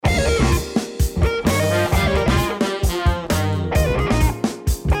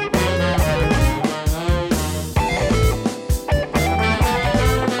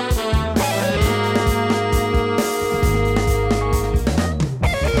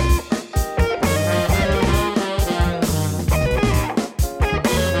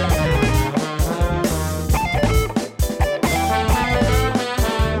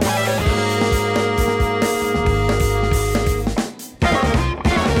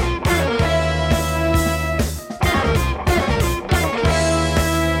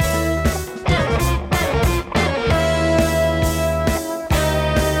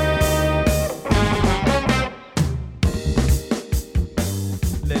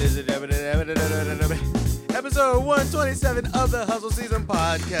Episode 127 of the Hustle Season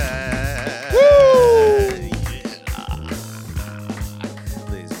Podcast. Woo! Yeah.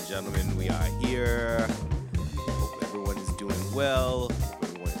 Ladies and gentlemen, we are here. Hope everyone is doing well. Hope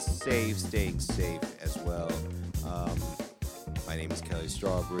everyone is safe, staying safe as well. My name is Kelly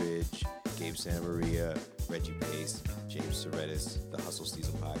Strawbridge, Gabe Santamaria, Reggie Pace, James Soretis, the Hustle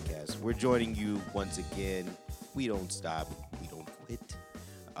Season Podcast. We're joining you once again. We don't stop. We don't quit.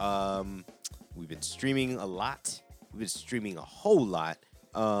 We've been streaming a lot. We've been streaming a whole lot.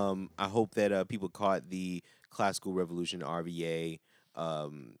 I hope that people caught the Classical Revolution RVA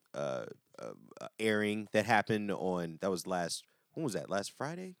airing that happened on, when was that? Last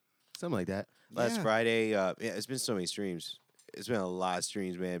Friday? Something like that. Last Friday. Yeah, it's been so many streams. It's been a lot of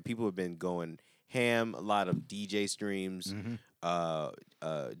streams, man. People have been going ham, a lot of DJ streams.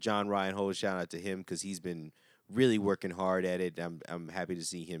 Mm-hmm. John Ryan, shout out to him because he's been really working hard at it. I'm happy to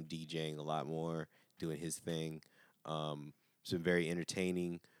see him DJing a lot more, doing his thing. It's been very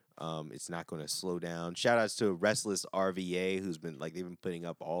entertaining. It's not going to slow down. Shout outs to Restless RVA, who's been they've been putting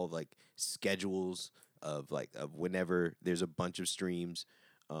up all schedules of whenever there's a bunch of streams.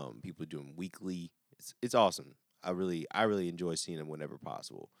 People doing weekly. It's awesome. I really enjoy seeing them whenever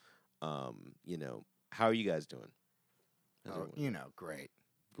possible. How are you guys doing? Great.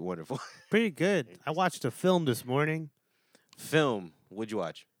 Wonderful. Pretty good. I watched a film this morning. Film. What'd you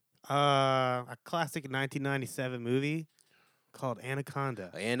watch? A classic 1997 movie called Anaconda.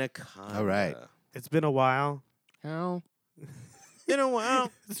 Anaconda. All right. It's been a while. How? Been a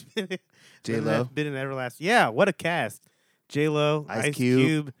while. It's been J-Lo. been an everlasting. Yeah, what a cast. J-Lo, Ice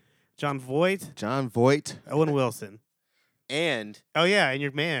Cube. John Voight, Owen Wilson. And Oh, yeah, and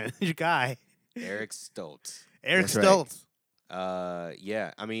your man, your guy, Eric Stoltz. Eric That's right. Stoltz.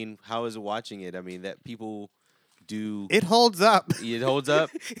 Yeah. I mean, how is it watching it? I mean, that people do. It holds up. It holds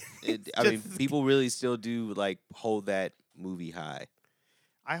up. Just- People really still do hold that movie high.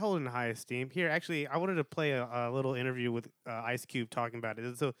 I hold it in high esteem. Here, actually, I wanted to play a little interview with Ice Cube talking about it.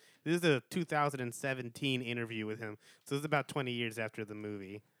 This is a 2017 interview with him. So this is about 20 years after the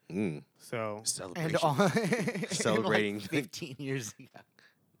movie. So Celebration. Celebrating. Like 15 years ago.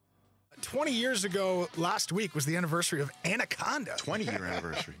 20 years ago, last week, was the anniversary of Anaconda. 20-year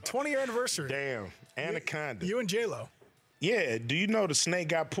anniversary. 20-year anniversary. Damn, Anaconda. You and J-Lo. Yeah, do you know the snake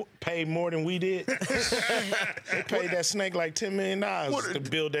got paid more than we did? They paid that snake like $10 million to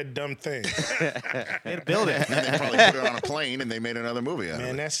build that dumb thing. they had to build it. And they probably put it on a plane and they made another movie out Man,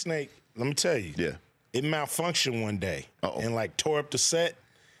 of it. that snake, let me tell you. Yeah. It malfunctioned one day and tore up the set.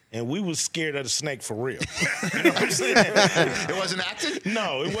 And we was scared of the snake for real. You know what I'm saying? It wasn't acting?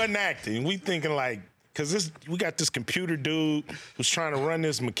 No, it wasn't acting. We thinking because we got this computer dude who's trying to run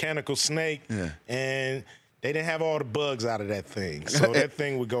this mechanical snake, and they didn't have all the bugs out of that thing. So that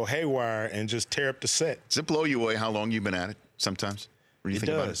thing would go haywire and just tear up the set. Does it blow you away how long you've been at it sometimes? When you It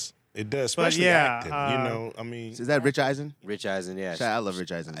think about does. It does, But especially yeah, acting. I mean, Is that Rich Eisen? Rich Eisen, yeah. I love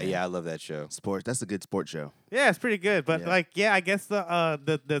Rich Eisen. man. Yeah, I love that show. Sports. That's a good sports show. Yeah, it's pretty good. But Yeah. I guess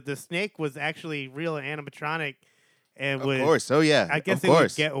the snake was actually real animatronic, and Of would, course. Oh, yeah. I guess of it would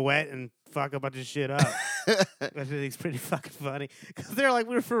course. get wet and fuck a bunch of shit up. I think it's pretty fucking funny because they're like,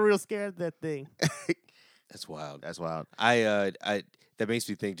 we were for real scared of that thing. That's wild. That's wild. That makes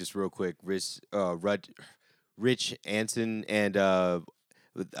me think just real quick. Rich Anson and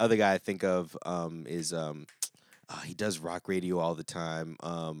the other guy I think of is he does rock radio all the time.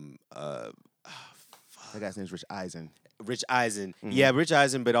 That guy's name's Rich Eisen. Rich Eisen. Mm-hmm. Yeah, Rich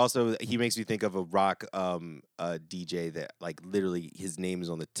Eisen, but also he makes me think of a rock DJ that literally his name is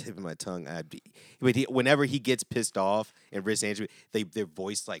on the tip of my tongue. Whenever he gets pissed off and Rich Anson, their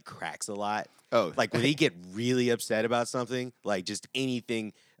voice cracks a lot. Oh. When they get really upset about something, just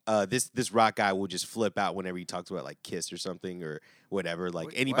anything. This rock guy will just flip out whenever he talks about Kiss or something or whatever.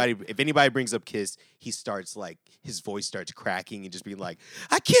 If anybody brings up Kiss, he starts his voice starts cracking and just being like,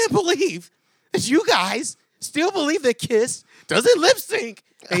 I can't believe that you guys still believe that Kiss doesn't lip sync.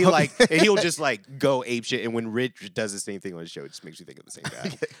 And he'll just go ape shit. And when Rich does the same thing on his show, it just makes you think of the same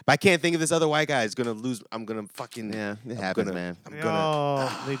guy. But I can't think of this other white guy. It's gonna lose. I'm gonna fucking It happens, man. I'm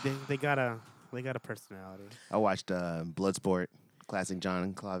gonna. They got a personality. I watched Bloodsport. Classic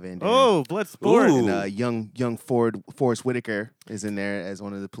John Claude Van Damme. Oh, Bloodsport. Ooh. And young Forrest Whitaker is in there as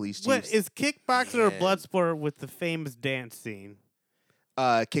one of the police chiefs. What is Kickboxer or Man. Bloodsport with the famous dance scene?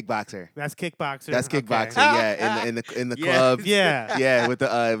 Kickboxer. That's Kickboxer. That's Okay. Kickboxer. Yeah, in the Yeah. club. Yeah. Yeah, with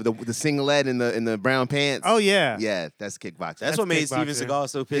the singlet in the brown pants. Oh yeah. Yeah, that's Kickboxer. That's what made Steven Kickboxer. Seagal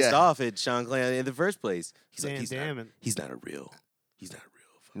so pissed Yeah. off at Sean Clan in the first place. He's Man, he's damn not, it. he's not a real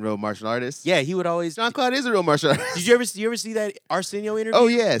Real martial artist. Yeah, he would always. John Claude is a real martial artist. Did you ever see that Arsenio interview? Oh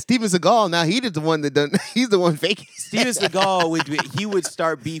yeah, Steven Seagal. Now he did the one that done. He's the one faking. Steven Seagal would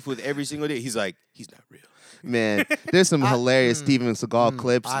start beef with every single day. He's like, he's not real. Man, there's some hilarious Steven Seagal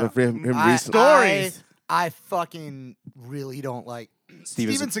clips of him recently. Stories. I fucking really don't like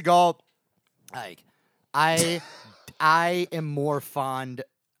Steven Steven Seagal. Like, I am more fond.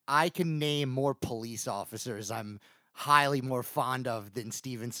 I can name more police officers I'm highly more fond of than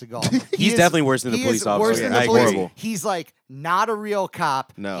Steven Seagal. He's definitely worse than the he police is officer. worse than Yeah, the I police. agree. He's like not a real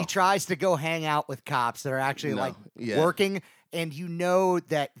cop. No. He tries to go hang out with cops that are actually No. like Yeah. working, and you know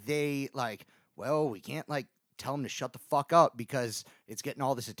that they like, well, we can't like tell him to shut the fuck up because it's getting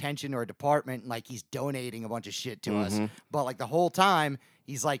all this attention to our department, and like he's donating a bunch of shit to us. But like the whole time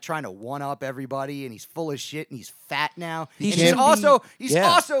he's like trying to one up everybody, and he's full of shit, and he's fat now. He And he's should also be- yeah.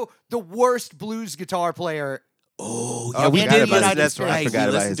 also the worst blues guitar player. Oh, Oh, we in got the about United That's States. right. I forgot We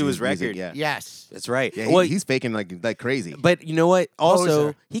about listened to his music, record. Yeah, Yes. That's right. yeah. Well, He's faking like crazy. but you know what? Also,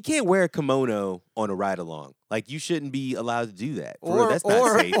 Poser. he can't wear a kimono on a ride along. Like you shouldn't be allowed to do that. For real, Or that's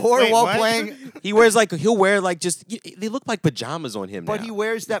not safe. Wait, while what? playing, He'll wear like just. They look like pajamas on him. but now. he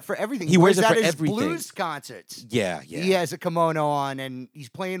wears that for everything. He wears it that for at his everything. blues concerts. Yeah. He has a kimono on, and he's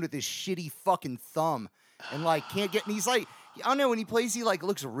playing with his shitty fucking thumb, and like can't get. And he's like, I don't know, when he plays, he like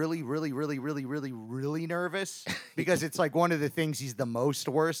looks really, really, really, really, really, really nervous because it's like one of the things he's the most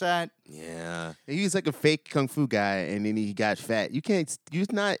worse at. Yeah. He's like a fake kung fu guy, and then he got fat. You can't.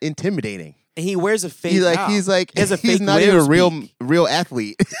 He's not intimidating. And he wears a fake. He's like He has a he's fake not even a widow's peak. real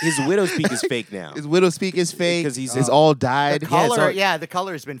athlete. His widow's peak is fake now. His widow speak is fake 'Cause he's- it's all dyed. The color, Yeah, the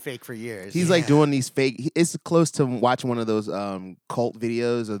color has been fake for years. he's like doing these fake. It's close to watching one of those cult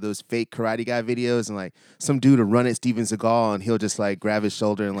videos or those fake karate guy videos, and like some dude will run at Steven Seagal, and he'll just like grab his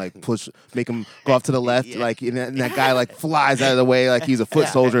shoulder and like push, make him go off to the left, like and that guy like flies out of the way like he's a foot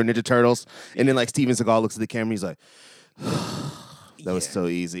soldier in Ninja Turtles, and then like Steven Seagal looks at the camera, he's like. That was so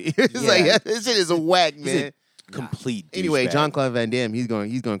easy. It's like Yeah. this shit is a whack, He's man. a complete. Anyway, douchebag. John Claude Van Damme, he's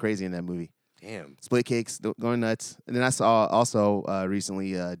going crazy in that movie. Damn. Split Cakes, going nuts. And then I saw also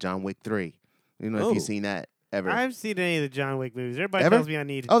recently John Wick 3. You know if Oh. you've seen that ever. I haven't seen any of the John Wick movies. Everybody Ever? tells me I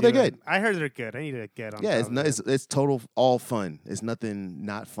need to. Oh, they're do it. good. I heard they're good. I need to get on. Yeah, it's top not, of it. it's total all fun. It's nothing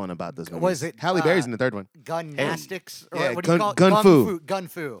not fun about those movies. Was it, Halle Berry's in the third one? Gunnastics, or Yeah, what do you gun- call it? gun fu. Gun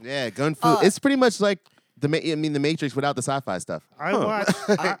fu. Yeah, Gun Fu. It's pretty much like the Matrix without the sci-fi stuff. I watched.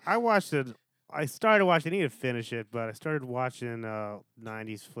 I watched it. I started watching. I need to finish it, but I started watching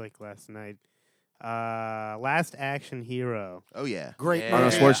 '90s flick last night. Last Action Hero. Oh yeah, Great Yeah.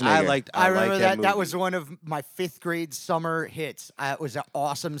 Arnold movie. Schwarzenegger. I remember liked that. movie. That was one of my 5th grade summer hits. It was an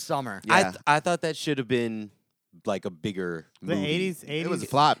awesome summer. Yeah. I thought that should have been like a bigger The movie. '80s. it was a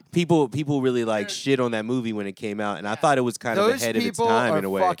flop. People really like shit on that movie when it came out, and I thought it was kind of Those ahead of its people time are in a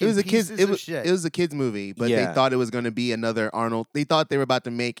way. fucking It was a kids. pieces It of was shit. it was a kids movie, but Yeah. they thought it was going to be another Arnold. They thought they were about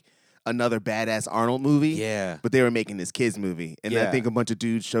to make another badass Arnold movie. Yeah. But they were making this kids movie, and I Yeah. think a bunch of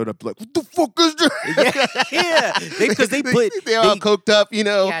dudes showed up like, "What the fuck is that?" yeah, because they put they all coked up, you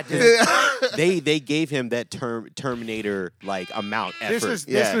know. Yeah, dude. they gave him that Terminator like amount effort. This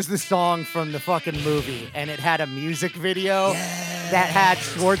Yeah. was the song from the fucking movie, and it had a music video that had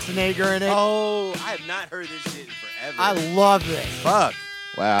Schwarzenegger in it. Oh, I have not heard this shit in forever. I love this. Fuck.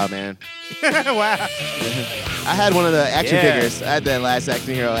 Wow, man. Wow. I had one of the action Yeah. figures. I had that last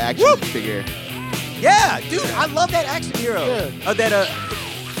Action Hero action figure. Yeah, dude, I love that action hero. Dude.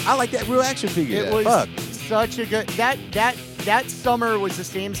 I like that real action figure. It was Fuck. such a good that summer was the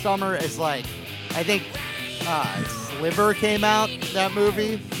same summer as like I think Sliver came out, that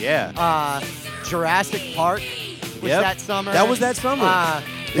movie. Yeah. Jurassic Park was Yep. that summer. That was that summer.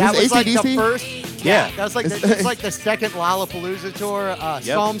 That Is was like the AC/DC? first. Yeah. that was like It's- it was like the second Lollapalooza tour. Yep.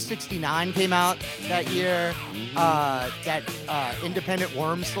 Psalm 69 came out that year. That Independent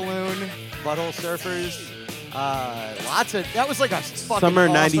Worm Saloon, Butthole Surfers. Lots of that was like a fucking Summer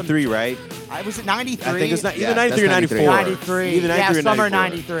awesome, '93, right? Was it 93? I think it's not Yeah, either '93 or that's '94. 93. Either 93 yeah, or summer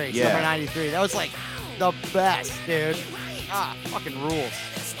 94. 93. Yeah. Summer 93. That was like the best, dude. Fucking rules.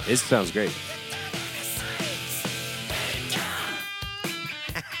 It sounds great.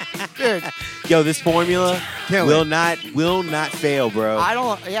 Dude, Yo, this formula Kill will it. not fail, bro. I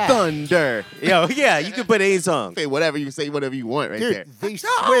don't, yeah. Thunder. Yo, yeah, you can put any song. Say whatever you want right there. Dude,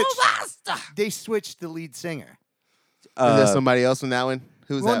 they switched the lead singer. Is there somebody else from that one?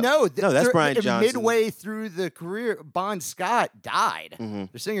 Who's Well, that? no, No, that's Brian Johnson. Midway through the career, Bon Scott died. Mm-hmm.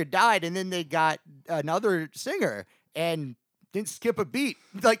 The singer died, and then they got another singer and didn't skip a beat.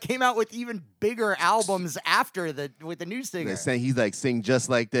 Like came out with even bigger albums after with the new singer. They're saying he's like sing just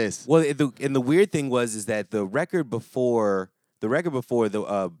like this. Well, and the weird thing is that the record before the record before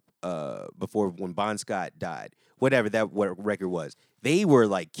before when Bon Scott died, whatever that what record was, they were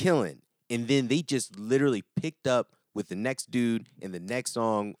like killing, and then they just literally picked up with the next dude and the next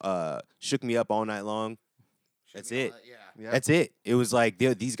song, "Shook Me Up All Night Long." That's it. Yeah. That's it. It was like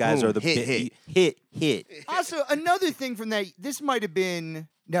these guys Boom. are the hit. Also, another thing from that, this might have been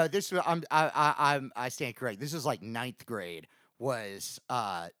no. This was I stand correct. This was like 9th grade. Was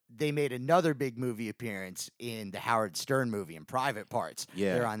they made another big movie appearance in the Howard Stern movie in Private Parts.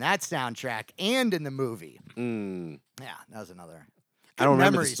 Yeah. They're on that soundtrack and in the movie. Mm. Yeah, that was another. I don't Good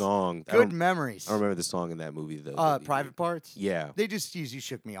remember memories. the song. Good memories. I don't remember the song in that movie though. Private Parts. Yeah. They just used "You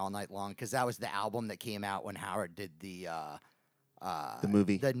Shook Me All Night Long" because that was the album that came out when Howard did the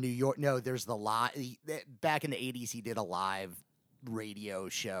movie. the New York. No, there's the live. Back in the '80s, he did a live radio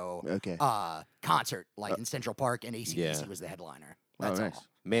show. Okay. Concert like in Central Park, and AC/DC Yeah. was the headliner. Oh, That's nice. all.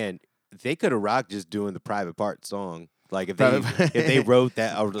 Man, they could have rocked just doing the Private Part song. Like if Private- they wrote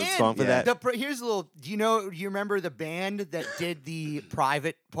that And song for that. here's a little. Do you remember the band that did the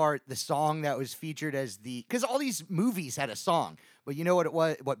Private Part, the song that was featured as the? Because all these movies had a song, but you know what it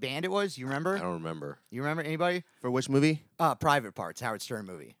was? What band it was? You remember? I don't remember. You remember anybody? For which movie? Private Parts, Howard Stern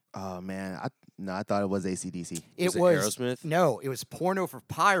movie. Oh man, I thought it was AC/DC. Was it Aerosmith? No, it was Porno for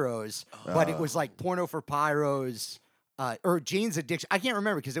Pyros, but it was like Porno for Pyros. Or Jane's Addiction. I can't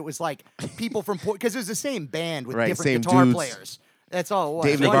remember because it was like people from because it was the same band with Right, different same guitar dudes. players. That's all it was.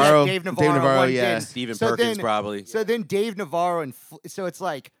 Dave One Navarro. had Dave Dave Navarro. Navarro, one yeah. didn't. Stephen So Perkins then- probably. So then Dave Navarro and so it's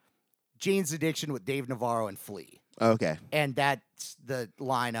like Jane's Addiction with Dave Navarro and Flea, Okay. and that's the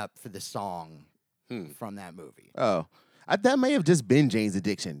lineup for the song from that movie. Oh, that may have just been Jane's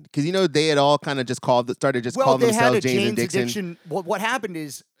Addiction because they had all kind of just started Well, calling they had themselves a Jane's Jane's Addiction. What happened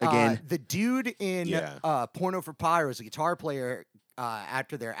is Again. the dude in Yeah. Porno for Pyros, the guitar player,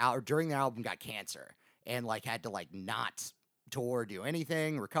 after during their album got cancer and like had to like not tour, do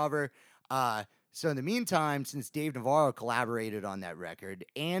anything, recover. So in the meantime, since Dave Navarro collaborated on that record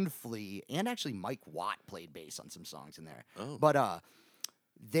and Flea and actually Mike Watt played bass on some songs in there, Oh. but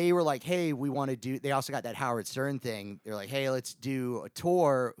they were like, hey, we want to do. They also got that Howard Stern thing. They're like, hey, let's do a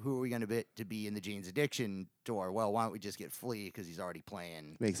tour. Who are we going to be in the Jane's Addiction tour? Well, why don't we just get Flea because he's already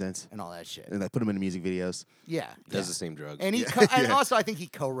playing Makes sense. and all that shit. And like put them in the music videos. Yeah, Does the same drugs. and he and also I think he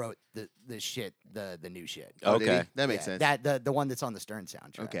co-wrote the shit, the new shit. Oh, did he? Okay. That makes Yeah, sense. That the one that's on the Stern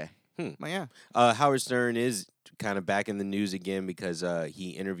soundtrack. Okay. But yeah. Howard Stern is kind of back in the news again because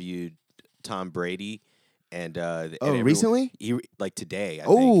he interviewed Tom Brady, and Recently? he like today. I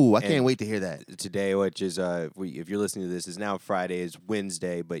Oh, I think. can't And wait to hear that. today, which is if you're listening to this, is now Friday, is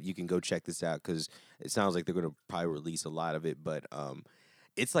Wednesday, but you can go check this out because it sounds like they're going to probably release a lot of it. But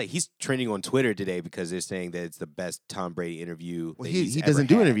it's like he's trending on Twitter today because they're saying that it's the best Tom Brady interview. Well, that he he's doesn't ever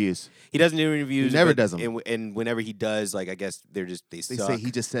do had. interviews. He doesn't do interviews. He never but- does 'em. And whenever he does, like I guess they They suck. say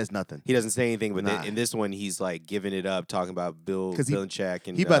he just says nothing He doesn't say anything, but Nah. in this one, he's like giving it up, talking about Bill 'Cause he- Belichick,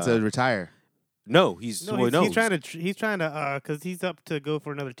 and he about to retire. No, he's No, well, he's trying to because he's up to go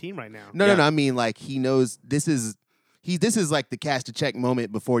for another team right now. No, Yeah. no. I mean, like he knows this is like the cash to check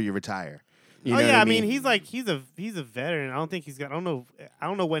moment before you retire. You know what I mean he's a veteran. I don't think he's got. I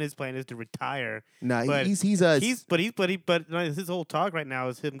don't know when his plan is to retire. Nah, but he's his whole talk right now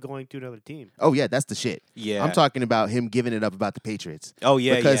is him going to another team. oh yeah, that's the shit. Yeah. I'm talking about him giving it up about the Patriots. Oh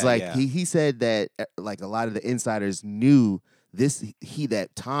yeah, because yeah, like yeah. he said that like a lot of the insiders knew that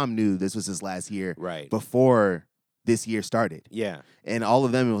Tom knew this was his last year Right. before this year started. Yeah. And all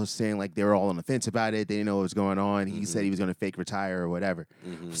of them was saying like they were all on the fence about it. They didn't know what was going on. He Mm-hmm. said he was going to fake retire or whatever.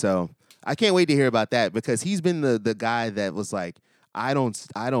 So I can't wait to hear about that because he's been the guy that was like, I don't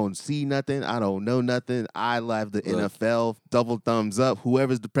see nothing. I don't know nothing. I love the Look. NFL. Double thumbs up.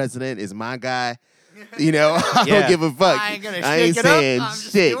 Whoever's the president is my guy. You know, I Yeah. don't give a fuck. I ain't gonna I ain't shake it up. saying I'm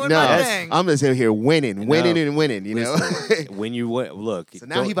just shit. doing No, my thing. I'm just here winning, and winning. You know. Listen, when you look, So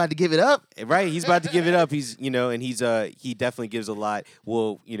now he about to give it up. right. He's about to give it up. He's and he's he definitely gives a lot.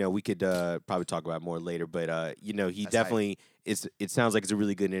 Well, we could probably talk about it more later, but he definitely. It sounds like it's a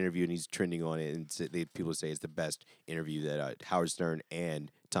really good interview, and he's trending on it. And people say it's the best interview that Howard Stern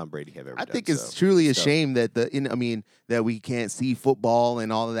and Tom Brady have ever I done. think it's so- truly a so- shame that that we can't see football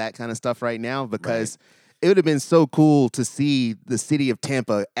and all of that kind of stuff right now because it would have been so cool to see the city of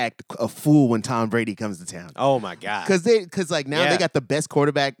Tampa act a fool when Tom Brady comes to town. Oh my God! Because like now Yeah. they got the best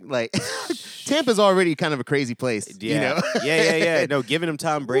quarterback. Like Tampa's already kind of a crazy place. Yeah, You know? yeah. No, giving him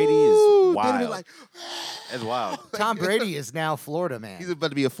Tom Brady Woo, is they'd be wild. like, That's wild. Tom Brady is now Florida man. he's about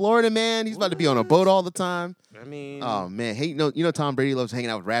to be a Florida man. He's about to be on a boat all the time. I mean, Oh man, hey, you know Tom Brady loves hanging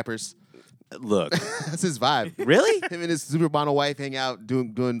out with rappers. Look, That's his vibe. really? Him and his supermodel wife hang out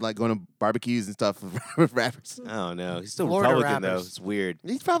doing like going to barbecues and stuff with rappers. I don't know. He's still Florida Republican though. rappers. It's weird.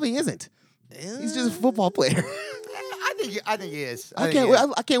 He probably isn't. He's just a football player. I think he is. I think can't. he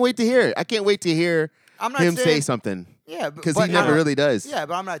is. I can't wait to hear it. I can't wait to hear I'm not him say saying- something Yeah, because but he I never don't- really does. Yeah,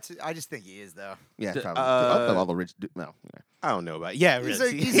 but I'm not. I just think he is though. Yeah, D- probably. uh, all the rich. No, I don't know about. Yeah, He's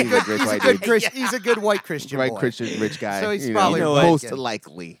really. a, he's a good, rich he's a white good dude. Christian. He's a good white Christian right boy. Christian rich guy. So he's you probably know, right. most Good.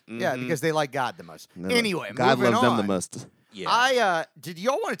 likely. Yeah, because they like God the most. No, Anyway, God moving loves them the on. most. yeah. I did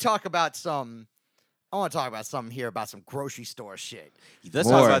y'all want to talk about some? I want to talk about something here about some grocery store shit. Let's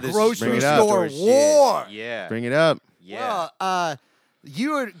War. talk about this Grocery Bring it up. store shit. war. Yeah. Bring it up. yeah. Well,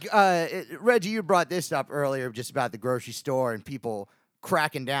 you had, Reggie, you brought this up earlier just about the grocery store and people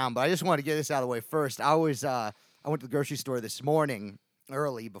cracking down, but I just want to get this out of the way first. I went to the grocery store this morning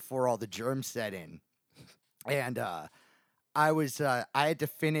early before all the germs set in, and I had to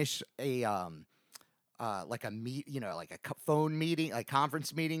finish a like a phone meeting, like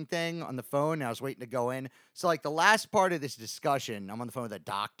conference meeting thing on the phone, and I was waiting to go in. So like the last part of this discussion, I'm on the phone with a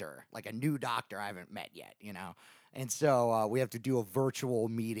doctor, like a new doctor I haven't met yet, And so we have to do a virtual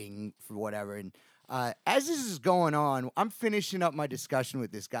meeting for whatever. And as this is going on, I'm finishing up my discussion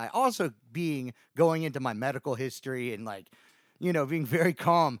with this guy, also going into my medical history and being very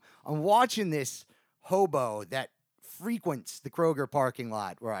calm. I'm watching this hobo that frequents the Kroger parking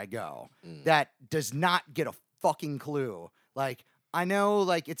lot where I go that does not get a fucking clue. Like, I know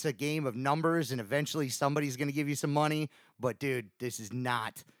it's a game of numbers and eventually somebody's going to give you some money, but dude, this is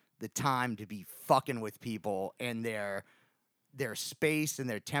not the time to be fucking with people and their space and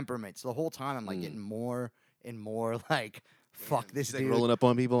their temperaments. The whole time I'm getting more and more fuck this He's like dude. rolling up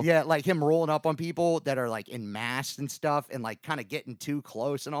on people. Yeah, like him rolling up on people that are in masks and stuff and kind of getting too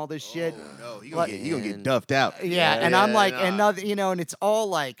close and all this shit. No, he Like- gonna get duffed out. Yeah, and I'm like, nah. another, and it's all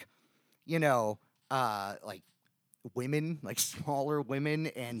women, smaller women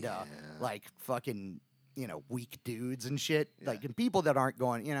and fucking, weak dudes and shit, and people that aren't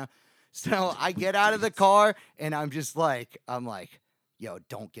going, So I get out of the car and I'm like, yo,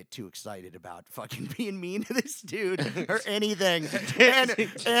 don't get too excited about fucking being mean to this dude or anything. And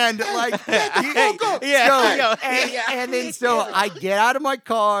then so I get out of my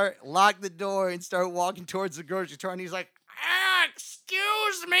car, lock the door, and start walking towards the grocery store. And he's like,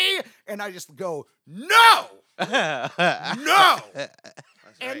 excuse me. And I just go, no. No.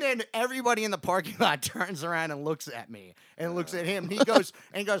 And then everybody in the parking lot turns around and looks at me and looks at him. And he goes,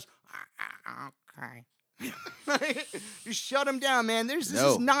 okay. You shut him down, man. This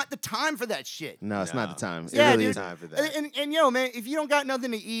is not the time for that shit. No, it's not the time. It Yeah, really dude. is. Time for that. And man, if you don't got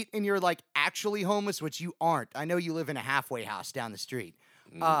nothing to eat and you're actually homeless, which you aren't, I know you live in a halfway house down the street,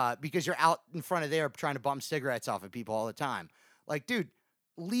 because you're out in front of there trying to bum cigarettes off of people all the time. Dude,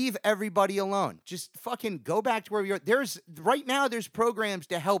 leave everybody alone. Just fucking go back to where you're. Right now there's programs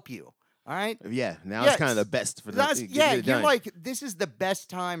to help you. All right. Yeah, now Yes. it's kind of the best for them. You're this is the best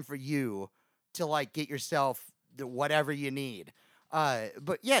time for you to get yourself whatever you need.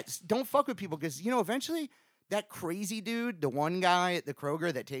 But yes, don't fuck with people because eventually that crazy dude, the one guy at the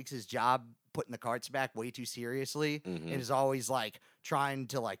Kroger that takes his job putting the carts back way too seriously and is always trying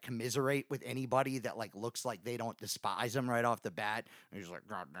to commiserate with anybody that looks like they don't despise him right off the bat. And he's like,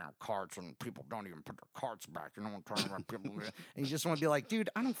 goddamn carts, and people don't even put their carts back. I'm trying to run people. And you just want to be like, dude,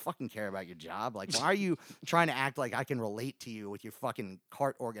 I don't fucking care about your job. Why are you trying to act like I can relate to you with your fucking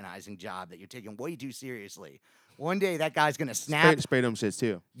cart organizing job that you're taking way too seriously? One day that guy's gonna snap. Spray them shits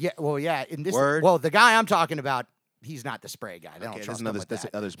too. Yeah, well, yeah. In this, Word. well, the guy I'm talking about, he's not the spray guy. They don't Okay, trust that's him with that's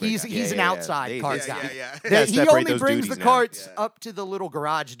that. another spray He's guy. he's an outside cart guy. yeah. They- Gotta he separate only those brings the duties now. carts up to the little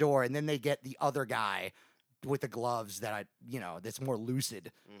garage door, and then they get the other guy with the gloves that's more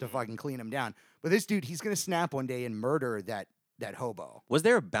lucid to fucking clean him down. But this dude, he's gonna snap one day and murder that hobo. Was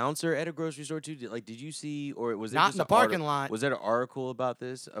there a bouncer at a grocery store too? Did you see, or was it Not just in the an arti- parking lot. Was there an article about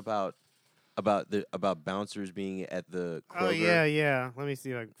this about bouncers being at the Kroger? Oh yeah. Let me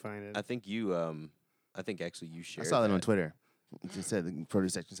see if I can find it. I think you I think actually you I shared. saw that on Twitter. It just said the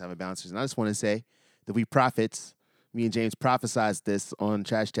produce sections have bouncers, and I just want to say that we prophets, me and James prophesized this on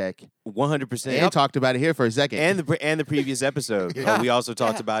Trash Tech 100%. and talked about it here for a second. and the previous episode, Yeah. we also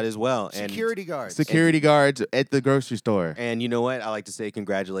talked Yeah. about it as well. And Security guards. security guards at the grocery store. and you know what? I like to say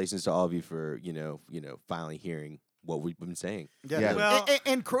congratulations to all of you for finally hearing what we've been saying. Yeah. Well-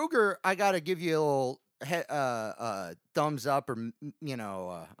 and Kroger, I gotta give you a little thumbs up, or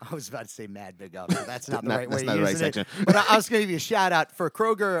I was about to say mad big up, but that's not the right way That's of not the right using it. section. But I was gonna give you a shout out for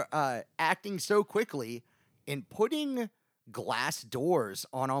Kroger acting so quickly in putting glass doors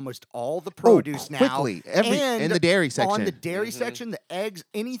on almost all the produce now. quickly. In the dairy section. On the dairy section, the eggs,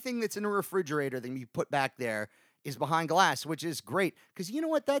 anything that's in a refrigerator that you put back there is behind glass, which is great. Because you know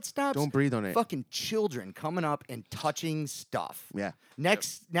what? That stops Don't breathe on it. fucking children coming up and touching stuff. Yeah.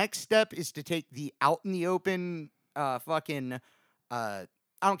 Next step is to take the out in the open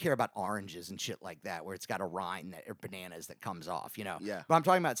I don't care about oranges and shit like that, where it's got a rind or bananas that comes off, you know. Yeah. But I'm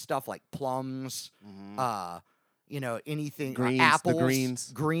talking about stuff like plums, anything, Greens, the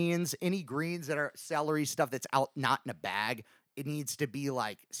apples, greens. any greens that are celery stuff that's out, not in a bag. It needs to be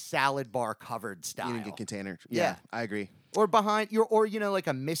like salad bar covered style. You need to get container. Yeah. Yeah, I agree. Or behind like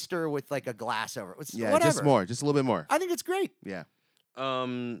a mister with like a glass over it. Yeah, Whatever. just more, just a little bit more. I think it's great. Yeah.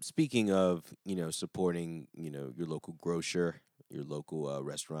 Speaking of, supporting, your local grocer, your local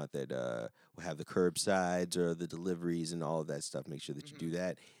restaurant that will have the curbsides or the deliveries and all of that stuff, make sure that you do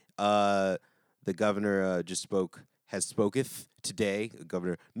that. The governor has spoketh today,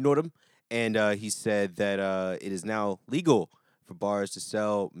 Governor Northam, and he said that it is now legal for bars to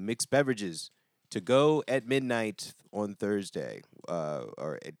sell mixed beverages to go at midnight on Thursday,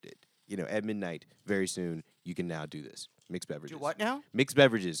 or at midnight very soon. You can now do this. Mixed beverages. Do what now? Mixed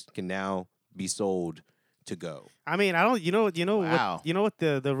beverages can now be sold to go. I mean, I don't. Wow. What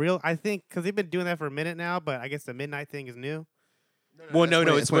the real. I think because they've been doing that for a minute now, but I guess the midnight thing is new. Well, no, when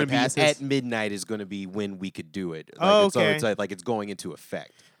it- it's that's when going to it be passes? at midnight is going to be when we could do it. Oh, So okay. it's like it's going into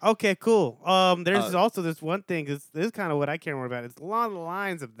effect. Okay, cool. There's also this one thing. This is kind of what I care more about. It's along the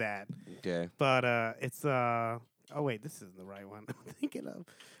lines of that, Okay. but it's Oh wait, this isn't the right one I'm thinking of.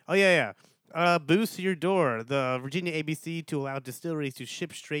 Oh yeah. Boost your door. The Virginia ABC to allow distilleries to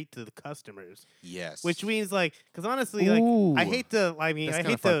ship straight to the customers, Yes. which means because honestly, like I Ooh. hate to. I mean, That's I kind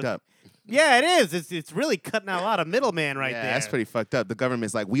hate of fucked to. up. Yeah, it is. It's really cutting out a lot of middleman right Yeah, there. that's pretty fucked up. The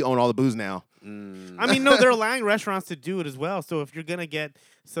government's like, we own all the booze now. I mean, no, they're allowing restaurants to do it as well. So if you're gonna get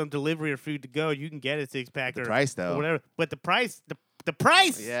some delivery or food to go, you can get a 6-pack The or price, though. or whatever. But the price, the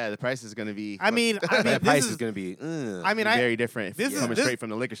price. Yeah, the price is going to be. I mean, that this price is is going to be. I mean, very different. If this it's is- coming this- straight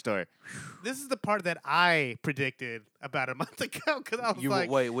from the liquor store. this is the part that I predicted about a month ago because I was like,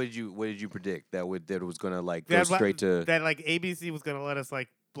 wait, what did you predict that it was going to like go that, straight to? that like ABC was gonna let us like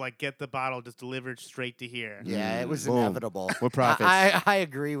get the bottle just delivered straight to here. Yeah, it was Boom. inevitable. What profits? I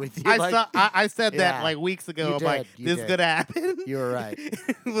agree with you. I said that Yeah, like weeks ago. you I'm like, did, you this is did. gonna happen. You were right.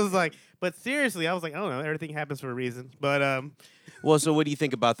 It was like, but seriously, I was like, I don't know. Everything happens for a reason. But Well, so what do you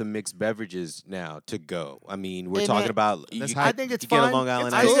think about the mixed beverages now to go? I mean, we're And talking it- about. That's I think it's you get fine. a Long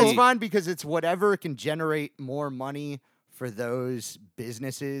Island I iced think it's tea. fine because it's whatever can generate more money for those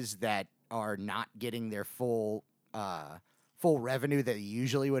businesses that are not getting their full revenue that they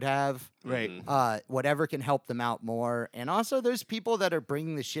usually would have. Right. Whatever can help them out more, and also those people that are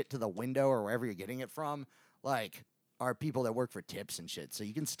bringing the shit to the window or wherever you're getting it from, like, are people that work for tips and shit. So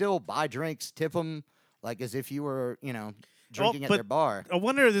you can still buy drinks, tip them, like as if you were, drinking at but- their bar. I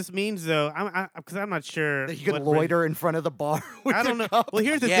wonder if this means though, because I'm not sure. That you can what loiter in front of the bar. With I your don't know. cup. Well,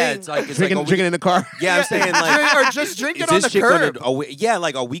 here's the Yeah, thing. it's like Drinking, are we- drinking in the car. Yeah, I'm saying like. or just drink Is it on this the shit curb.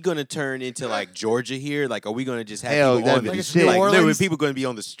 gonna? Are we gonna turn into like Georgia here? Like, are we gonna just have Hell, people that'd on be the the street? shit. Like, New literally, Orleans? people gonna be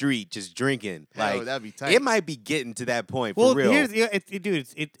on the street just drinking. Hell, Like, that'd be tight. it might be getting to that point for Well, real. here's dude.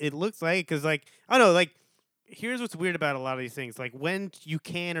 It looks like because like I don't know like here's what's weird about a lot of these things. Like when you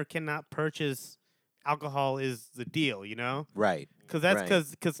can or cannot purchase alcohol is the deal, Right. Because that's Right.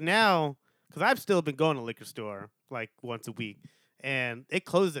 because now because I've still been going to liquor store like once a week, and it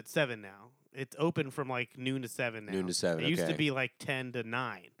closes at 7 now. It's open from like noon to 7 now. Noon to 7, It used to okay. be like 10 to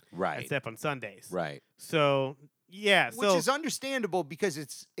 9, Right. except on Sundays. Right. So yeah, Which so is understandable because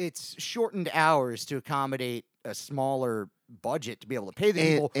it's shortened hours to accommodate a smaller budget to be able to pay the And,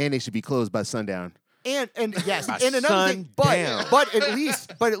 people. and they should be closed by sundown. And yes, By and another thing, sundown. but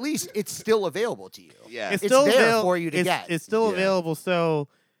at least it's still available to you. Yeah. it's It's still there for you to it's, get. It's still Yeah. available. So,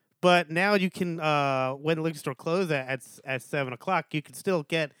 but now you can when the liquor store closes at 7 o'clock, you can still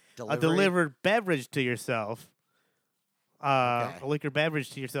get a delivered beverage to yourself. Okay. A liquor beverage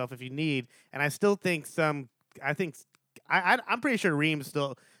to yourself if you need. And I still think I'm pretty sure Ream's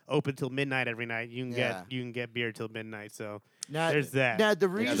still open till midnight every night. You can get beer till midnight. So Now, there's that. Now the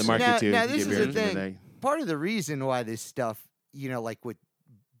Yeah, reason the market too. now You this get is beer the at thing. midnight. Part of the reason why this stuff, like with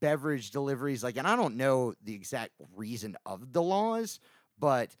beverage deliveries, like, and I don't know the exact reason of the laws,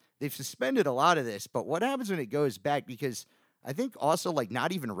 but they've suspended a lot of this. But what happens when it goes back? Because I think also like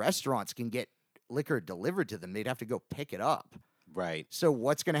not even restaurants can get liquor delivered to them. They'd have to go pick it up. Right. So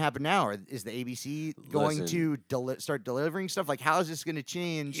what's going to happen now? Is the ABC going Listen. to start delivering stuff? Like, how is this going to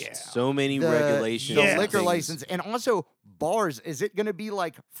change? Yeah. So many the, regulations. the Yeah. and liquor things. license, and also bars. Is it going to be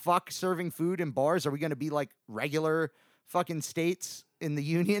like fuck serving food in bars? Are we going to be like regular fucking states in the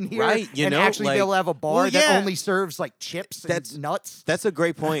union here, Right, you and know, actually like- they'll have a bar Well, that yeah. only serves like chips That's- and nuts. That's a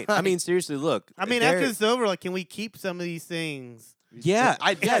great point. I mean, seriously, look. I mean, there- after it's over, like, can we keep some of these things? yeah,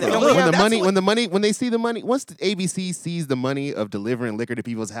 You know, look, when they see the money, once the ABC sees the money of delivering liquor to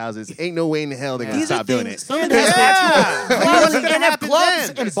people's houses, ain't no way in the hell they're gonna These are stop doing things- it. some of Yeah. these Yeah. Clubs, What's gonna and have happen clubs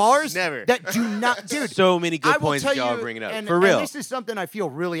then? and bars Never. that do not, dude. so many good I will points tell y'all are you, bringing up. and, For real. and this is something I feel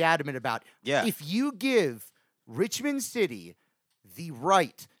really adamant about. Yeah. If you give Richmond City the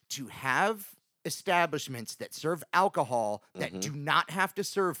right to have establishments that serve alcohol that do not have to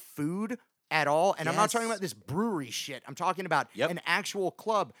serve food at all, and I'm not talking Yes. about this brewery shit. I'm talking about Yep. an actual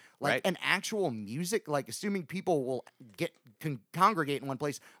club, like Right. an actual music, like assuming people will congregate in one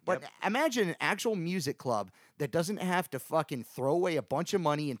place. But imagine an actual music club that doesn't have to fucking throw away a bunch of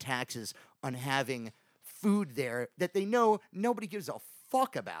money and taxes on having food there that they know nobody gives a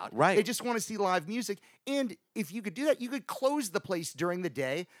fuck about. Right. They just want to see live music. And if you could do that, you could close the place during the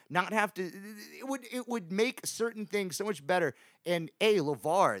day, not have to. It would make certain things so much better. And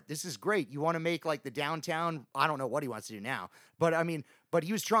LeVar, this is great. You want to make like the downtown. I don't know what he wants to do now, but I mean, but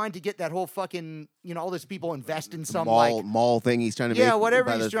he was trying to get that whole fucking, all those people invest in some mall thing he's trying to make. Yeah, whatever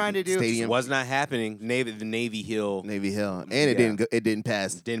by he's the trying to do. Stadium, was not happening. the Navy Hill Navy Hill, and it didn't. It didn't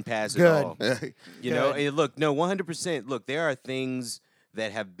pass. didn't pass Good. at all. You know, Good. and look, no, 100%. Look, there are things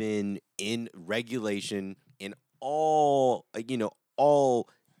that have been in regulation in all,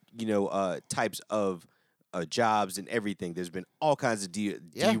 types of jobs and everything. There's been all kinds of Yeah.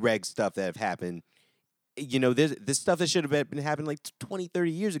 dereg stuff that have happened. There's this stuff that should have been happening like 20,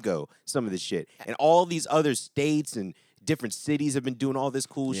 30 years ago, some of this shit. And all these other states and different cities have been doing all this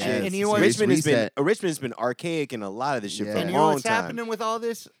cool Yes. shit. And you know what? Richmond's been archaic in a lot of this shit Yeah. for a And you know long what's time. happening with all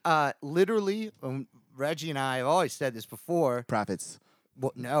this? Literally, Reggie and I have always said this before. Profits.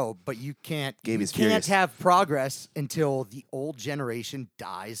 Well, no, but you can't. Gabe you is can't furious. have progress until the old generation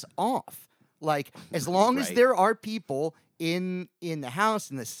dies off. Like as long as Right. there are people in the House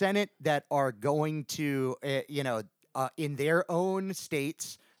and the Senate that are going to, in their own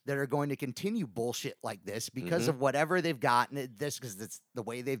states that are going to continue bullshit like this because of whatever they've gotten this because it's the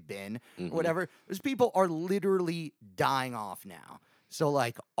way they've been or whatever. Those people are literally dying off now. So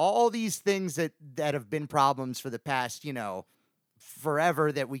like all these things that have been problems for the past,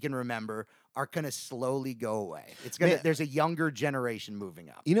 forever that we can remember are going to slowly go away. It's going to Man. there's a younger generation moving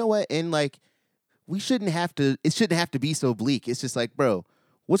up. You know what? And like, we shouldn't have to. It shouldn't have to be so bleak. It's just like, bro,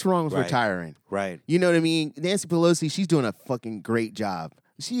 what's wrong with Right. retiring? Right. You know what I mean? Nancy Pelosi, she's doing a fucking great job.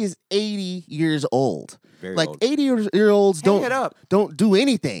 She is 80 years old. Very like old. 80-year-olds Hang it up. don't do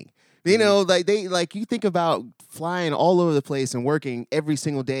anything. You know, like you think about flying all over the place and working every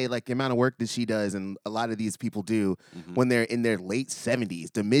single day, like the amount of work that she does, and a lot of these people do when they're in their late 70s,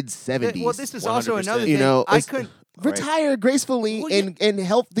 to mid 70s. Well, this is also 100%. another you thing. know, I it's- couldn't. retire gracefully Well, and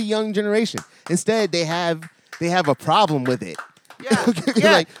help the young generation. Instead, they have a problem with it. Yeah,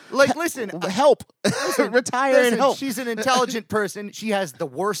 yeah. Like, Listen, help, retire and listen, help. she's an intelligent person. She has the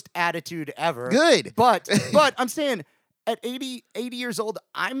worst attitude ever. Good. But I'm saying at 80 years old,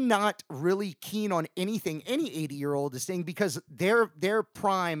 I'm not really keen on anything any 80-year-old is saying because their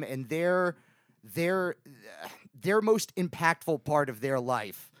prime and their most impactful part of their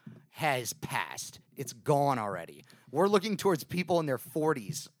life has passed. It's gone already. We're looking towards people in their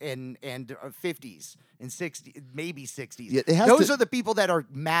 40s and 50s and 60s, maybe 60s. Yeah, it has Those to- are the people that are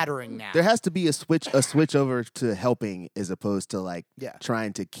mattering now. There has to be a switch over to helping as opposed to like Yeah.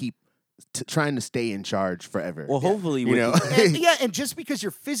 trying to stay in charge forever. Well, hopefully, you with know, And just because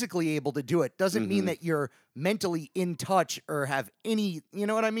you're physically able to do it doesn't mean that you're mentally in touch or have any, you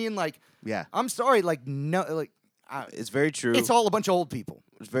know what I mean? Like, yeah. I'm sorry, like, no, like, it's very true. it's all a bunch of old people.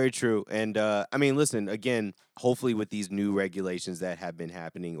 It's very true. And I mean, listen, again, hopefully with these new regulations that have been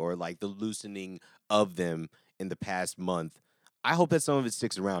happening or like the loosening of them in the past month, I hope that some of it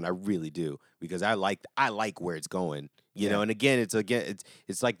sticks around. I really do because I like where it's going. You know, and again, it's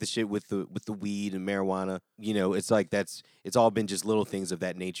like the shit with the weed and marijuana. You know, it's like it's all been just little things of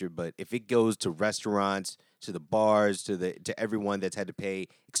that nature. But if it goes to restaurants, to the bars, to everyone that's had to pay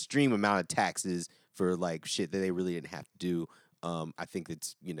extreme amount of taxes for like shit that they really didn't have to do, I think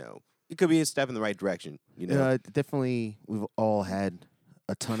it's it could be a step in the right direction. You know, Definitely, we've all had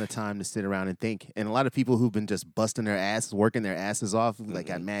a ton of time to sit around and think, and a lot of people who've been just busting their ass, working their asses off, like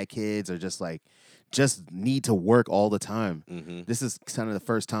got mad kids, or just need to work all the time. This is kind of the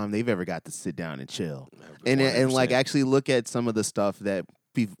first time they've ever got to sit down and chill, and like 100%. actually look at some of the stuff that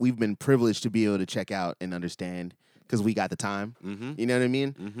we've been privileged to be able to check out and understand because we got the time. You know what I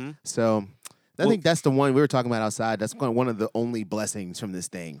mean? So I think that's the one we were talking about outside. That's one of the only blessings from this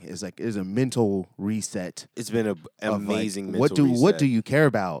thing. Is like there's a mental reset. It's been an of, like, amazing. what do mental you care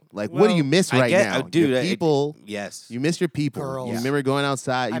about? Like what do you Well, miss I right get- now? dude, Your people. Yes. You miss your people. Girls. You remember going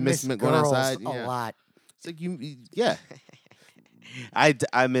outside. You I miss going girls outside. a lot. It's like yeah.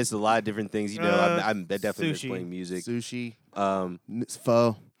 I miss a lot of different things. You know, I definitely miss sushi. playing music. Sushi, Um,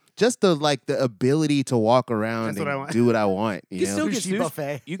 pho. Just the ability to walk around That's what I and want. do what I want. You you can know? still get Sushi sushi.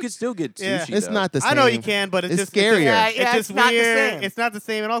 buffet. You could still get Yeah. sushi. It's though. not the same. I know you can, but it's just scarier. Yeah, It's yeah, just it's not the weird. same. It's not the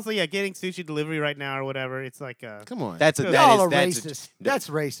same, and also, getting sushi delivery right now or whatever. It's like, Come on. That's a Y'all that Y'all is are that's racist. A, That's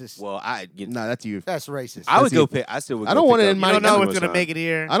racist. well, no, that's you. That's racist. I would That's go you. pick. I still would. I go don't want pick it up in my- you don't know That's what's Amazon. gonna make it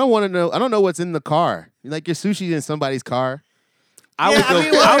here. I don't want to know. I don't know what's in the car. Like your sushi in somebody's car. I would Yeah, go. I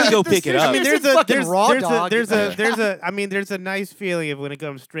mean, I would go the pick it sushi- up. I mean, It's a fucking raw dog. there's a nice feeling of when it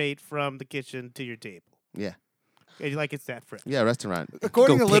comes straight from the kitchen to your table. Yeah. Like it's that fresh. Yeah, restaurant.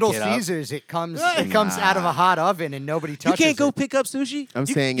 According Go to Little pick it up. Caesars, it comes out of a hot oven and nobody You touches can't go it. pick up sushi. I'm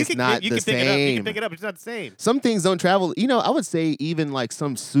saying it's not you the can pick it up. You same. can pick it up. It's not the same. Some things don't travel. You know, I would say even like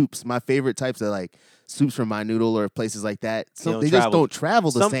some soups. My favorite types of like soups from My Noodle or places like that. Some, don't they just travel. don't travel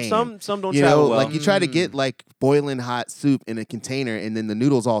the same. Some don't you travel know, well. like you try to get like boiling hot soup in a container, and then the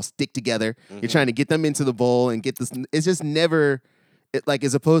noodles all stick together. You're trying to get them into the bowl and get this. It's just never. Like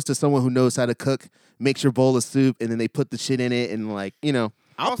as opposed to someone who knows how to cook, makes your bowl of soup, and then they put the shit in it, and like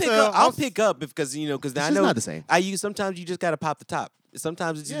I'll pick Also- up. I'll also- pick up because I It's know just not the same. I use sometimes you just gotta pop the top.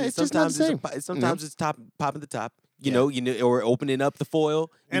 Sometimes it's Yeah, it's just not sometimes the it's same. sometimes it's popping the top. You Yeah. know, or opening up the foil.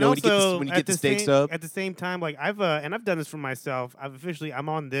 You And know, also, when you at get the steak same, sub. at the same time, like I've done this for myself. I'm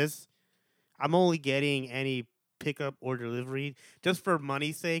on this. I'm only getting any pickup or delivery just for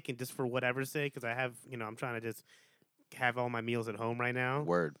money's sake and just for whatever's sake because I have I'm trying to just have all my meals at home right now.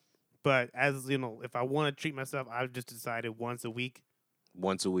 Word. But as if I want to treat myself, I've just decided once a week,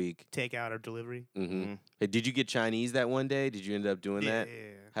 Once a week. take out or delivery. Mm-hmm. Hey, did you get Chinese that one day? Did you end up doing that? Yeah,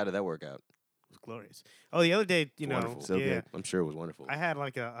 How did that work out? it was glorious. Oh, the other day, Wonderful. So yeah, good. I'm sure it was wonderful. I had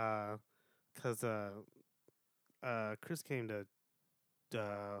like because Chris came to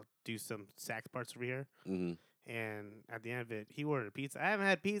do some sax parts over here. Mm-hmm. And at the end of it, he ordered a pizza. I haven't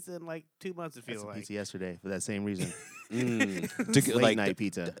had pizza in like 2 months. It That's feels a like. pizza yesterday for that same reason. To, Late like night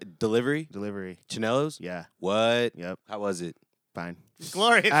pizza delivery, delivery. Chanelos. Yeah. What? Yep. How was it? Fine.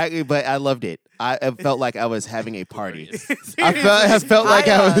 Glorious. But I loved it. I felt like I was having a party. Seriously. I felt like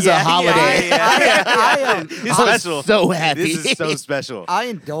I was a holiday. I It's I was special. so happy. This is so special. I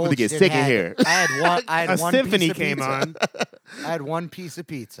indulged. get and sick in had- here. I had a one symphony piece of came pizza. on. I had one piece of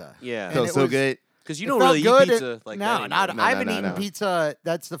pizza. Yeah. And Felt it so was- good. Because you It don't felt really good. eat pizza like no, that. not. anymore. I haven't no, eaten no. pizza.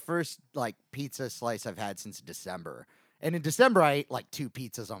 That's the first pizza slice I've had since December. And in December, I ate like 2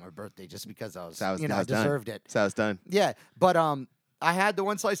 pizzas on my birthday just because I was, So I was, I done. deserved it. So I was done. Yeah, but I had the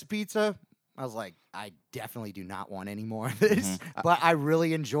one slice of pizza. I was like, I definitely do not want any more of this. But I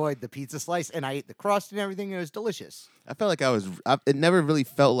really enjoyed the pizza slice, and I ate the crust and everything. And it was delicious. I felt like it never really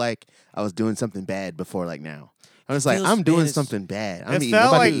felt like I was doing something bad before like now. I was like, feels I'm doing bad. something bad. It I'm felt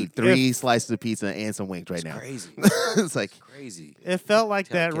about like to eat 3 slices of pizza and some wings right now. Crazy. It's like, Crazy. It felt like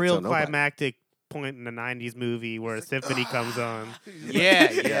Can't that real tell nobody. climactic point in the '90s movie where a symphony comes on.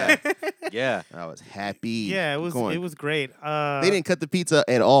 Yeah. Yeah. I was happy. Yeah, it was going. great. They didn't cut the pizza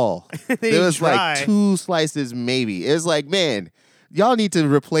at all. They There didn't was try. like 2 slices maybe. It was like, man, y'all need to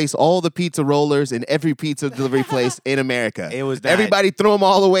replace all the pizza rollers in every pizza delivery place in America. It was not- Everybody throw them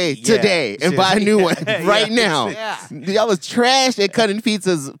all away Yeah. today and buy a new one right Yeah. now. Yeah. Y'all was trash at cutting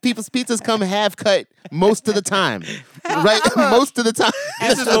pizzas. People's pizzas come half cut most of the time. Right? Most of the time.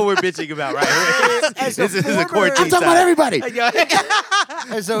 This is what we're bitching about, right? As This is a former- court I'm talking about everybody.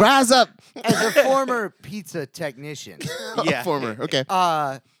 As a, Rise up. as a former pizza technician, Yeah. Former. Okay.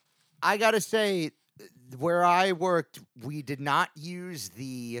 I gotta say, where I worked, we did not use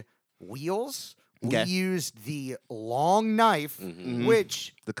the wheels. Okay. We used the long knife,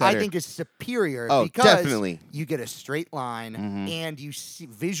 which The I cutter. think is superior Oh, because definitely. you get a straight line and you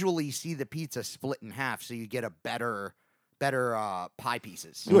visually see the pizza split in half, so you get a better pie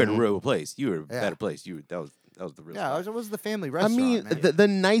pieces. You were in a real place. You were in a Yeah. better place. That was the real. Yeah, spot. it was the family I restaurant. mean, man. the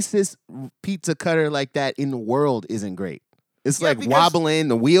nicest pizza cutter like that in the world isn't great. It's Yeah, like because- wobbling.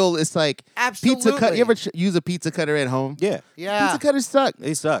 The wheel, it's like pizza cut. Absolutely. You ever use a pizza cutter at home? Yeah. Yeah. Pizza cutters suck.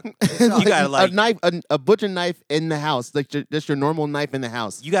 They suck. It's you like gotta like a knife, a butcher knife in the house, like just your normal knife in the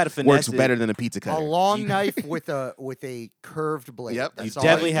house. you gotta finesse works it. better than a pizza A cutter. long knife with a curved blade. Yep. That's You all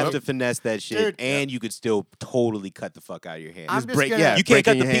definitely I have do. to finesse that shit, Dude. and you could still totally cut the fuck out of your hand. I'm Just just break, gonna- yeah, You can't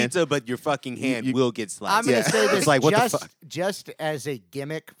cut breaking the your hand. pizza, but your fucking hand you- will get sliced. I'm gonna Yeah. say this It's like, what the just, fuck? just as a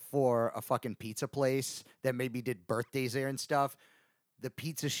gimmick for a fucking pizza place that maybe did birthdays there and stuff. The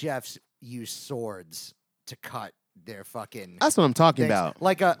pizza chefs use swords to cut their fucking That's what I'm talking things. about.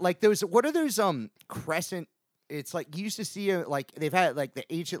 Like those. What are those crescent? It's like you used to see like they've had like the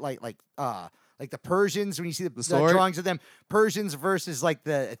ancient like the Persians when you see the sword? drawings of them Persians versus like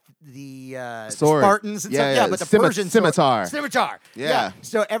the Sword. Spartans and Yeah, stuff. yeah, Yeah, but the scimi- Persian scimitar. Scimitar. Yeah.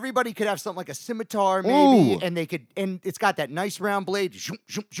 So everybody could have something like a scimitar maybe, Ooh. and they could, and it's got that nice round blade. Zoom,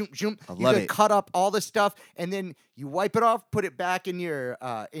 zoom, zoom, zoom. I You love could it. cut up all the stuff, and then you wipe it off, put it back in your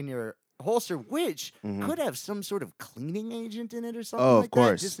holster, which could have some sort of cleaning agent in it or something Mm-hmm. Oh, of like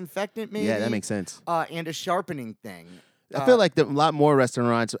course. that. Disinfectant maybe. Yeah, that makes sense. And a sharpening thing. I feel like a lot more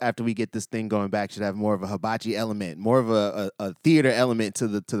restaurants after we get this thing going back should have more of a hibachi element, more of a theater element to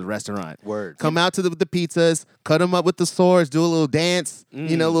the restaurant. Word. Come out to the pizzas, cut them up with the swords, do a little dance,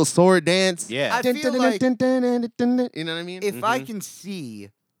 you know, a little sword dance. Yeah. I feel like you know what I mean? if I can see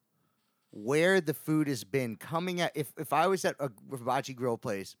where the food has been coming at, if I was at a hibachi grill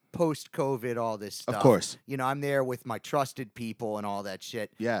place post COVID, all this stuff, course. you know, I'm there with my trusted people and all that shit.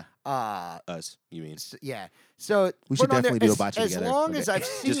 Yeah. Us, you mean? Yeah. So We should put on there definitely do as, hibachi as together. long as Okay.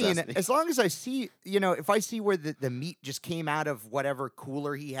 I've Just seen, us. as long as I see, you know, if I see where the meat just came out of whatever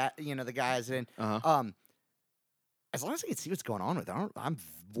cooler he had, you know, the guy's in, Uh-huh. as long as I can see what's going on with it, I'm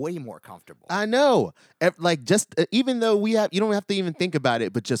way more comfortable. I know. Like just even though you don't have to even think about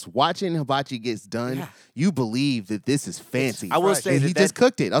it, but just watching hibachi gets done, Yeah. you believe that this is fancy. I will fresh. say And that he just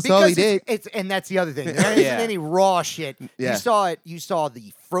cooked it. That's all he did. It's and that's the other thing. There isn't Yeah. any raw shit. Yeah. You saw it. You saw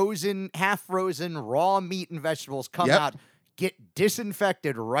the frozen, half frozen, raw meat and vegetables come Yep. out, get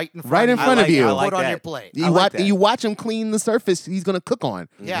disinfected right in front Right in of front you. of you. I Put like on that. your plate. You I like watch that. you watch him clean the surface he's gonna cook on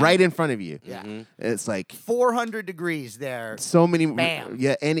Yeah. right in front of you. Yeah. It's like 400 degrees there. so many. Bam.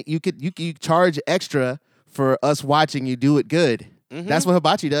 Yeah, and you could charge extra for us watching you do it good. That's what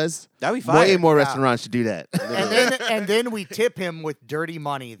hibachi does. That'd be Way fire. more Yeah. restaurants should do that. And then we tip him with dirty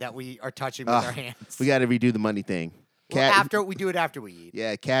money that we are touching with our hands. We got to redo the money thing. Well, Ca- after we do it after we eat.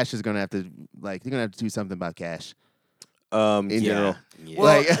 yeah, Cash is gonna have to like. You're gonna have to do something about Cash. In general. Yeah.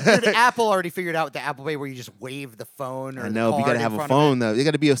 Well, Like- dude, Apple already figured out with the Apple Pay where you just wave the phone or I the know, but you card gotta in have a front of it. phone though. There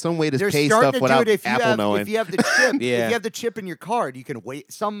got to be some way to They're pay starting stuff to do without it if Apple you have, knowing. If you have the chip, if Yeah. you have the chip in your card, you can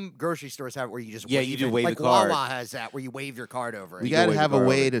wait. Some grocery stores have it where you just Yeah, wave you do it. wave like the card. Wawa has that where you wave your card over it. We go got to wave the have a card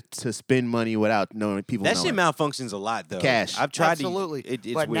way over. to spend money without knowing people. That know shit it. malfunctions a lot though. Cash. I've tried Absolutely. to.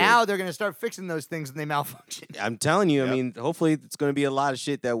 It's but weird. now they're going to start fixing those things and they malfunction. I'm telling you. Yep. I mean, hopefully it's going to be a lot of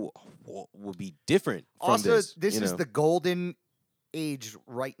shit that will be different from Also, this. this you is know? the golden age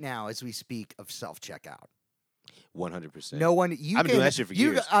right now as we speak of self checkout. 100%. No one you I've been can doing that shit for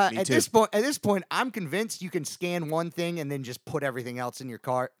you, years. Me at too. this point, I'm convinced you can scan one thing and then just put everything else in your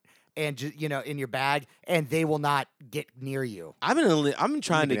cart and in your bag, and they will not get near you. I've been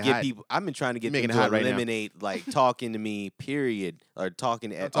trying to making it get hot. people. I've been trying to get Making them it to hot right now. eliminate like talking to me. Period. Or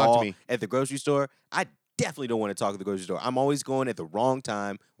talking at talk to all me. at the grocery store. I definitely don't want to talk at the grocery store. I'm always going at the wrong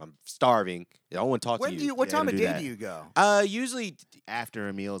time. I'm starving. I don't want to talk When to do you. you? What Yeah, time don't of do day that. do you go? Usually After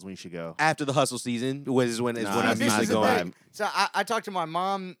a meal is when you should go. after the hustle season is when Nah, I'm that's This not usually is the going. thing. So I talked to my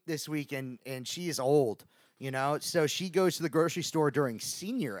mom this week, and she is old, so she goes to the grocery store during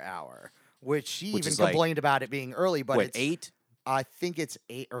senior hour, which she Which even is like- complained about it being early. But What, it's 8? I think it's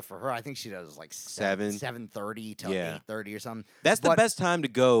 8, or for her, I think she does like 7? 7:30 till Yeah. 8:30 or something. That's the But- best time to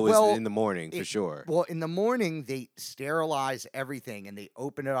go is well, in the morning for it- sure. Well, in the morning they sterilize everything and they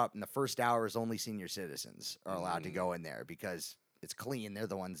open it up, and the first hour is only senior citizens are allowed to go in there because it's clean. They're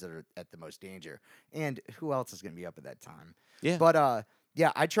the ones that are at the most danger. And who else is going to be up at that time? Yeah. But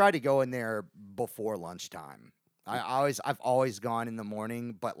yeah, I try to go in there before lunchtime. I've always gone in the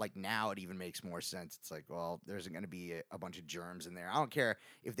morning, but like now it even makes more sense. It's like, well, there's going to be a bunch of germs in there. I don't care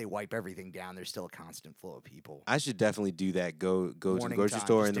if they wipe everything down. There's still a constant flow of people. I should definitely do that. Go to the Morning grocery time,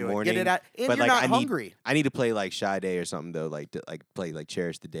 store just in the do it. morning. Get it out, and but you're like not I hungry. I need to play like Sade or something though, like to play like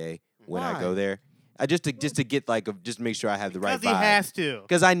Cherish the Day when I Why? go there. Just to get like just make sure I have the right Because he vibe. has to.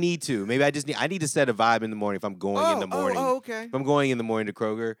 Because I need to. Maybe I need to set a vibe in the morning if I'm going in the morning. Oh, okay. If I'm going in the morning to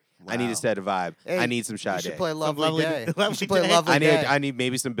Kroger, I need Wow. to set a vibe. Hey, I need some You Sade. should play Lovely, Lovely- Day. You Lovely should play Day. Lovely I need Day. I need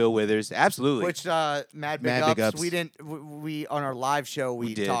maybe some Bill Withers. Absolutely. Which Mad Mad Big Big Ups. Ups. We didn't. We on our live show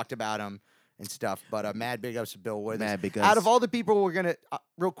we did. talked about him and stuff. But Mad Big Ups to Bill Withers. Mad Big Out Ups. of all the people we're gonna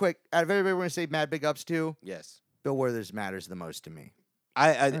real quick, out of everybody we're gonna say Mad Big Ups to, yes. Bill Withers matters the most to me.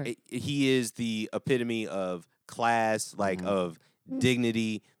 He is the epitome of class, like Mm-hmm. of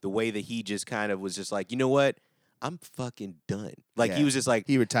dignity. The way that he just kind of was just like, you know what? I'm fucking done. Like he Yeah. was just like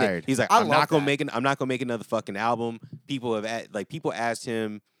He retired. He's like, I I'm love not gonna that. I'm not gonna make another fucking album. People asked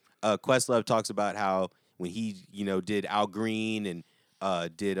him. Questlove talks about how when he did Al Green and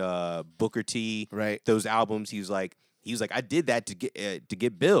did Booker T, Right. those albums, he was like I did that to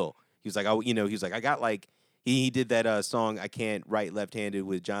get Bill. He was like, I got like he did that song I Can't Write Left-Handed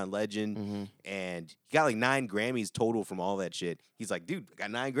with John Legend, and he got like 9 Grammys total from all that shit. He's like, dude, I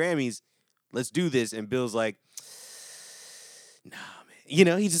got 9 Grammys. Let's do this. And Bill's like, nah,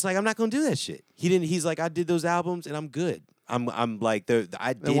 man. He's just like, I'm not gonna do that shit. He's like, I did those albums and I'm good. I'm like,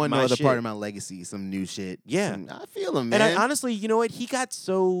 I did want no my other shit. part of my legacy, some new shit. Yeah. I feel him, man. And I honestly, you know what? He got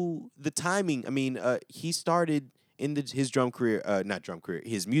the timing. I mean, he started in his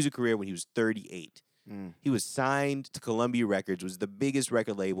his music career when he was 38. He was signed to Columbia Records, was the biggest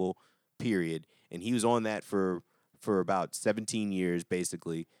record label, period. And he was on that for about 17 years,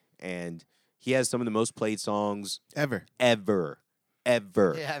 basically. And he has some of the most played songs ever.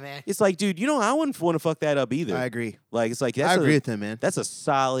 Yeah, man. It's like, dude, I wouldn't want to fuck that up either. I agree. Like, it's like I agree with him, man. That's a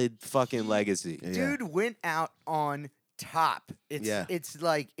solid fucking legacy. Dude went out on top. Yeah. It's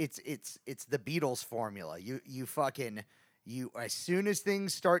like it's the Beatles formula. You as soon as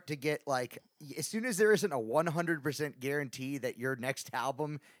things start to get like, as soon as there isn't a 100% guarantee that your next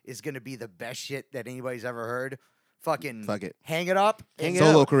album is going to be the best shit that anybody's ever heard, fuck it, hang it up.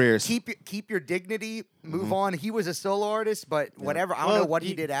 Solo careers. Keep your dignity. Move on. He was a solo artist, but whatever. I don't know what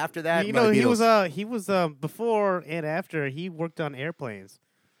he did after that. He but was before and after he worked on airplanes.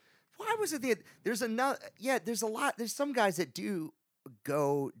 why was it there's another? Yeah, there's a lot. There's some guys that do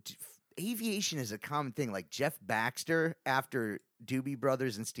go. Aviation is a common thing. Like Jeff Baxter, after Doobie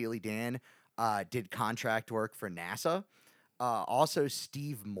Brothers and Steely Dan, did contract work for NASA. Also,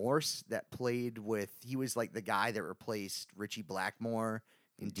 Steve Morse, that played with, he was like the guy that replaced Richie Blackmore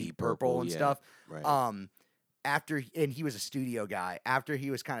in Deep Purple and yeah. stuff. Right. And he was a studio guy. After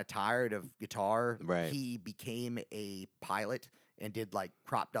he was kind of tired of guitar, Right. he became a pilot and did like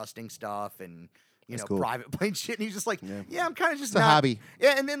crop dusting stuff and That's cool. private plane shit. And he's just like, yeah, I'm kind of just It's a hobby.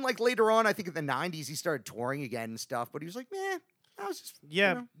 Yeah, and then like later on, I think in the 90s, he started touring again and stuff. But he was like, I was just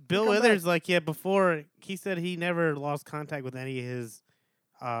Bill come Withers, back. before he said he never lost contact with any of his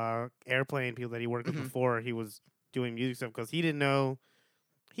airplane people that he worked with before he was doing music stuff because he didn't know.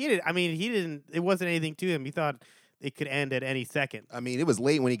 He didn't. It wasn't anything to him. He thought it could end at any second. I mean, it was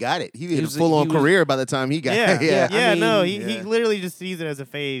late when he got it. He had a was- full-on he was- career by the time he got it. He literally just sees it as a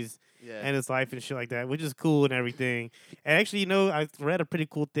phase Yeah. in his life and shit like that, which is cool and everything. And actually, I read a pretty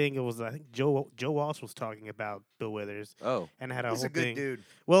cool thing. It was, I think Joe Walsh was talking about Bill Withers Oh. and had a He's whole a good thing. dude.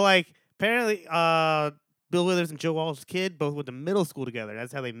 Well, like apparently, Bill Withers and Joe Walsh's kid both went to middle school together.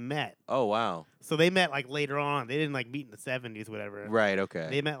 That's how they met. Oh, wow. So they met like later on. They didn't like meet in the 70s, whatever. Right, okay.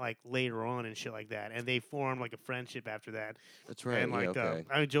 They met like later on and shit like that, and they formed like a friendship after that. That's right. And like, yeah,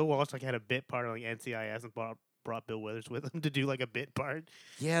 okay. Joe Walsh like had a bit part of like NCIS and brought Bill Withers with him to do like a bit part.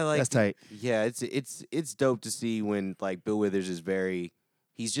 Yeah, like That's tight. Yeah, it's dope to see when like Bill Withers is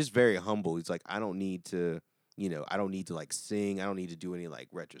he's just very humble. He's like, I don't need to like sing. I don't need to do any like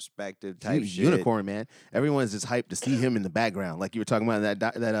retrospective type He's shit. unicorn, man. Everyone's just hyped to see him in the background, like you were talking about in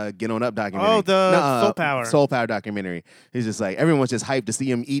that Get On Up documentary. Oh, the Soul Power. Soul Power documentary. He's just like everyone's just hyped to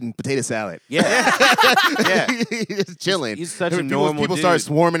see him eating potato salad. Yeah. Yeah. He's just chilling. He's such a People- normal People start dude.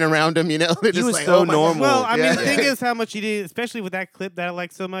 swarming around him. They're He just was like, so oh my God. normal. Well, I mean, Yeah. the thing is how much he did, especially with that clip that I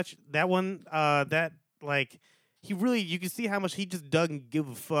like so much. That one, that like. You can see how much he just doesn't give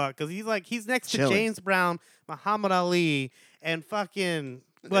a fuck because he's next to Chilling. James Brown, Muhammad Ali, and fucking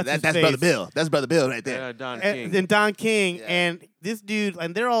what's his That's face? Brother Bill. That's Brother Bill right there. Don And King. then Don King Yeah. and this dude,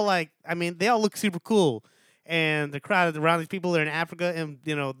 and they're all like, I mean, they all look super cool, and the crowd around these people are in Africa, and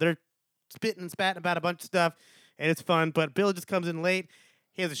they're spitting and spatting about a bunch of stuff, and it's fun. But Bill just comes in late.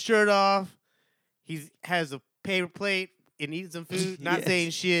 He has a shirt off. He has a paper plate and eating some food, not Yes.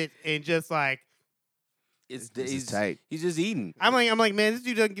 saying shit, and just like. This is tight. He's just eating. I'm like, man, this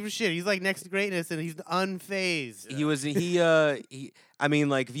dude doesn't give a shit. He's like next to greatness, and he's unfazed. I mean,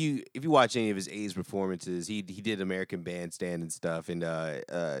 like if you watch any of his A's performances, he did American Bandstand and stuff, and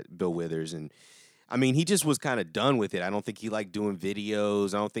Bill Withers, and I mean, he just was kind of done with it. I don't think he liked doing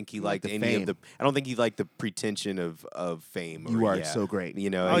videos. I don't think he liked the any fame. of the. I don't think he liked the pretension of fame. You or, are yeah. so great.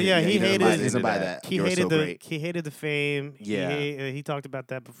 Oh, yeah, he hated- He doesn't buy that. He You're hated so the great. he hated the fame. Yeah. He talked about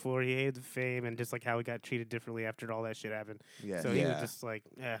that before. He hated the fame and just like how he got treated differently after all that shit happened. Yeah. So he was Yeah. just like,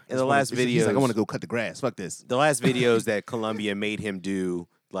 yeah. In the last video, He's like, I want to go cut the grass. Fuck this. the last videos that Columbia made him do,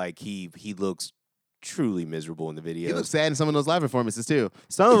 like he looks truly miserable in the videos. He looks sad in some of those live performances too.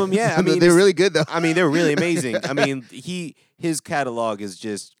 Some of them, yeah. I mean, they're really good though. I mean, they're really amazing. I mean, his catalog is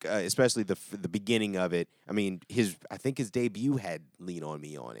just, especially the beginning of it. I mean, I think his debut had "Lean on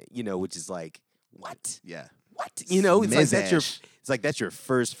Me" on it. Which is like, what? Yeah. What? what? You know, it's like that's your Mizash. it's like that's your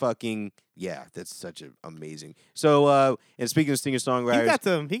first fucking that's such an amazing. So and speaking of singer songwriters,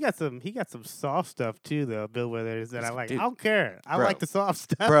 He got some soft stuff too, though. Bill Withers that I like. Dude. I don't care. I Bro. like the soft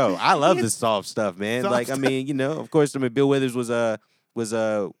stuff. bro, I love He the is- soft stuff, man. soft Like I stuff. mean, you know, of course, I mean Bill Withers was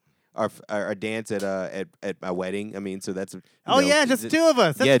our dance at my wedding. I mean, so that's Oh yeah, just two of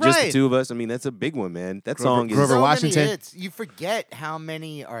us. That's yeah, right. just the two of us. I mean, that's a big one, man. That song is Grover So Washington. many hits. You forget how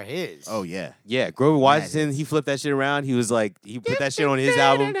many are his. Oh yeah. yeah. Grover Washington, he flipped that shit around. He was like, he put that shit on his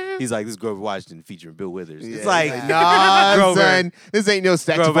album. He's like, this is Grover Washington featuring Bill Withers. It's like, nah, Grover. son, this ain't no Grover, I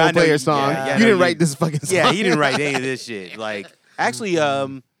saxophone know player you- song. yeah, I you know didn't you- write this fucking song. yeah, he didn't write any of this shit. Like, actually,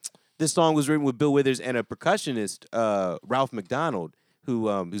 this song was written with Bill Withers and a percussionist, Ralph McDonald,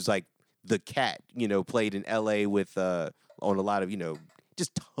 who's like the Cat. You know, played in L.A. with on a lot of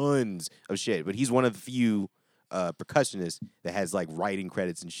just tons of shit. But he's one of the few percussionists that has like writing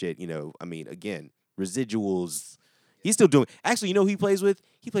credits and shit. You know, I mean, again, residuals. He's still doing. Actually, you know who he plays with?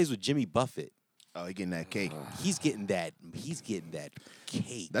 He plays with Jimmy Buffett. Oh, he getting that cake. He's getting that. He's getting that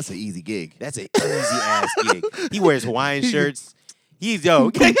cake. That's an easy gig. That's an easy ass gig. He wears Hawaiian shirts. He's yo,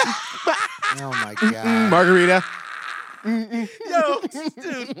 Oh my god. Margarita. yo,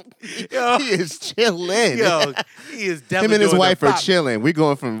 dude, yo, He is chilling. yo. He is definitely Him and his doing wife the are bop. chilling. We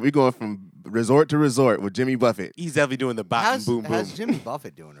going from resort to resort with Jimmy Buffett. He's definitely doing the bop and How's, boom boom. how's Jimmy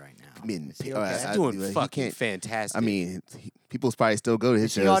Buffett doing right now? I mean, Is he uh, okay? He's I- doing he fucking can't- fantastic. I mean, people probably still go to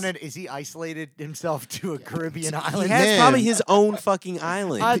his Is he shows. is he isolated himself to a Caribbean he island? has Man. probably his own fucking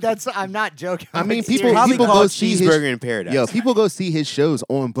island. I'm not joking. I I'm mean, like, people- serious. probably people go called see his- Cheeseburger in Paradise. Yo, people go see his shows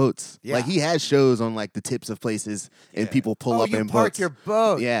on boats. Yeah. Like he has shows on like the tips of places, and people pull Oh, up you in park boats. your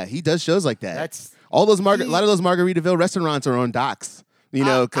boat. Yeah, he does shows like that. That's all those a he- lot of those Margaritaville restaurants are on docks. You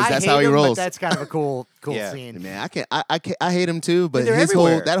know, because I that's hate how he him, rolls. But that's kind of a cool Yeah. scene. Man, I hate him too, but they're his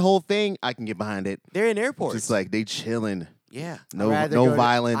everywhere. that whole thing, I can get behind it. They're in airports. Just like they chilling, yeah. no Rather go to-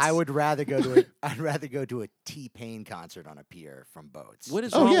 violence. I would rather go to I'd rather go to a T-Pain concert on a pier from boats. What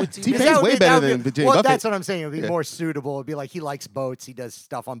is Oh, wrong yeah. with T-Pain's T-Pain? way better than Jimmy well, Buffett. that's what I'm saying. It would be Yeah. more suitable. It'd be like he likes boats. He does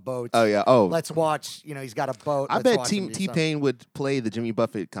stuff on boats. Oh yeah. Oh, Let's watch. He's got a boat. I Let's bet watch him do something. T-Pain would play the Jimmy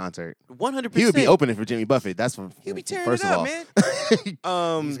Buffett concert. 100%. He would be opening for Jimmy Buffett. That's for He'll be tearing first it of up, all. man.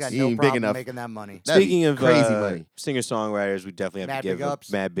 He's got he no ain't big problem enough. making that money. That'd be Speaking of crazy money. singer-songwriters, we definitely have Mad to give big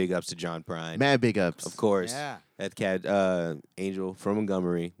ups. mad big ups to John Prine. Mad big ups. Of course. Yeah. That cat, Angel from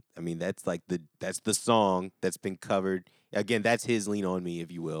Montgomery. I mean, that's the song that's been covered. Again, that's his Lean On Me,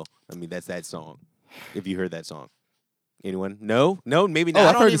 if you will. I mean, that's that song. If you heard that song. Anyone? No? No? Maybe Oh, I not.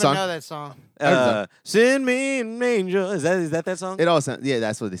 I've don't heard the even song. know that song. heard the song. Send me an angel. Is that song? It all sounds. Yeah,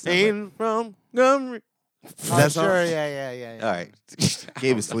 that's what they sound like. Angel from Montgomery. Oh, that song? sure. Yeah. All right.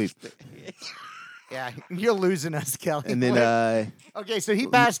 Gave it sleep. Yeah, you're losing us, Kelly. And then okay, so he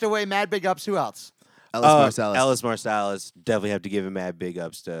passed away. Mad big ups. Who else? Ellis Marsalis. Ellis Marsalis. Definitely have to give him mad big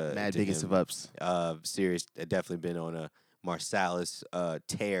ups to Mad to biggest him. of ups. Serious. Definitely been on a Marsalis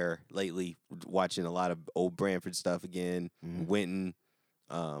tear lately. Watching a lot of old Branford stuff again. Mhm. Winton.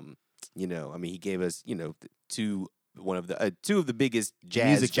 I mean, he gave us two of the biggest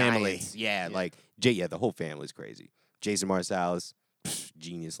jazz Music family. giants. Yeah, Yeah. like the whole family's crazy. Jason Marsalis,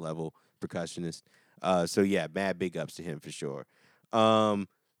 genius level percussionist. So yeah, mad big ups to him for sure.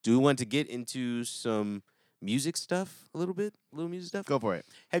 Do we want to get into some music stuff a little bit? A little music stuff? Go for it.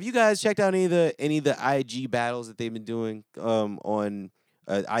 Have you guys checked out any of the IG battles that they've been doing on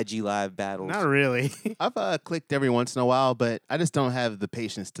IG Live battles? Not really. I've clicked every once in a while, but I just don't have the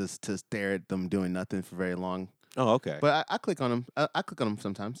patience to stare at them doing nothing for very long. Oh, okay. But I click on them. I click on them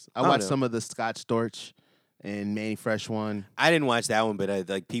sometimes. I I watch know. some of the Scott Storch and Manny Fresh one. I didn't watch that one, but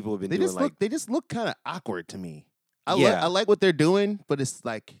people have been They doing just like they just look kind of awkward to me. Yeah. I like what they're doing, but it's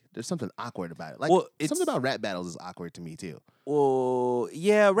like there's something awkward about it. Like Well, it's- something about rap battles is awkward to me too. well,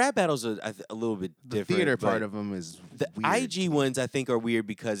 yeah, rap battles are a little bit The different. theater but part of them is the weird. IG ones I think are weird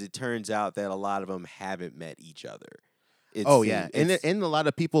because it turns out that a lot of them haven't met each other. Oh yeah, and it's- and a lot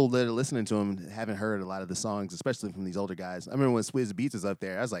of people that are listening to him haven't heard a lot of the songs, especially from these older guys. I remember when Swizz Beats was up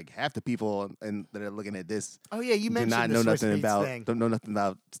there, I was like, half the people and that are looking at this Oh yeah, you do mentioned not the know Swiss nothing Beats about thing. don't know nothing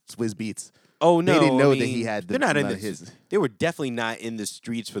about Swizz Beats. oh no, They didn't know I that he mean, had they're not in none of the, his. They were definitely not in the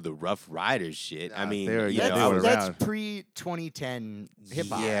streets for the Rough Riders shit. I Nah, mean, they were- you yeah, know, they I were was- That's around. pre 2010 hip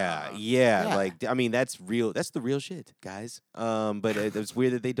hop. Yeah, Yeah. like I mean, that's real. That's the real shit, guys. But it's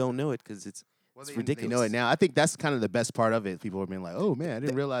weird that they don't know it because it's They ridiculous. know it now. I think that's kind of the best part of it. People have been like, "Oh man, I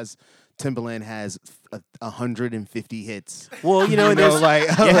didn't realize Timbaland has 150 hits." Well, you know, and You know, there's like,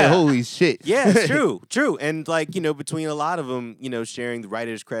 yeah. holy shit. Yeah, it's true. And like, between a lot of them, sharing the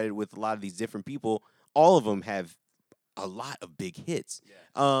writer's credit with a lot of these different people, all of them have a lot of big hits.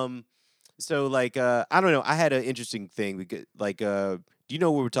 So like I don't know. I had an interesting thing. Do you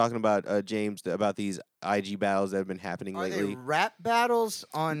know what we're talking about, James? About these IG battles that have been happening Are lately? they rap battles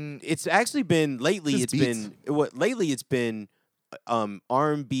on? It's actually been lately. Just It's been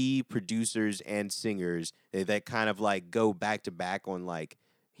R&B producers and singers that kind of like go back to back on like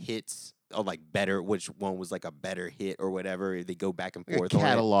hits or like better. Which one was like a better hit or whatever? They go back and Like a forth. on it.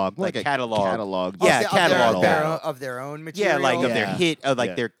 catalog, like a catalog. catalog. Yeah, of catalog battle. of their own Yeah, material. like of their Yeah. hit, Yeah.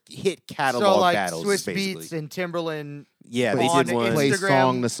 their hit catalog so like battles. Swiss basically. Beats and Timberland, Yeah, they on did one. Play Instagram.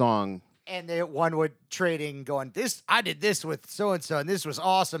 song to song. and one would trading going, this I did this with so and so, and this was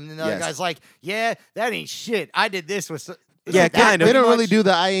awesome. And the other Yes. guy's like, yeah, that ain't shit. I did this with. Yeah, Isn't that kind of. They pretty don't really much- do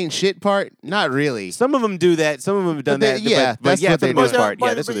the I ain't shit part. Not really. Some of them do that. Some of them have done But they- that. yeah, but that's yeah, what for they the do. most But part, yeah,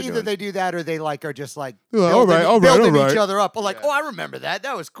 but that's what they're either doing. they do that or they like are just like Yeah, all building, right, all right, building all each right. other up. Like, oh, I remember that.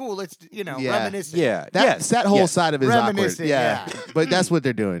 That was cool. Let's Yeah. reminiscing. Yeah, That whole yes. side of it is awkward. Reminiscing, Yeah. yeah. But that's what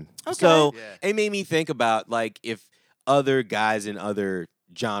they're doing. So Yeah. it made me think about like if other guys in other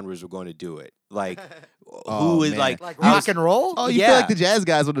genres were going to do it. Like Oh, who is man. Like I rock was- and roll. Oh, you Yeah. feel like the jazz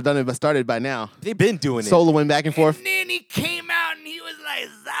guys would have done it, but started by now. They've been doing it. Soloing back and forth. And then he came out and he was like,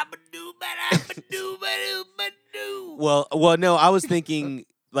 "Zabadoo, badabadoo, badoo, badoo." Well, no, I was thinking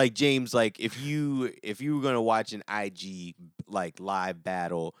like James, like if you were gonna watch an IG like live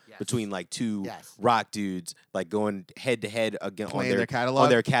battle Yes. between like two Yes. rock dudes, like going head to head again on Playing their their catalog? on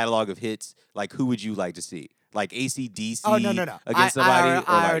their catalog of hits, like who would you like to see? Like AC/DC Oh, no. against somebody? I or, like-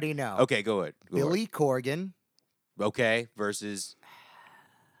 already know. Okay, go ahead. Go ahead. Billy Corgan. Okay, versus.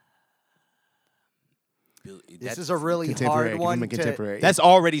 This is a really Contemporary. hard one. Contemporary. That's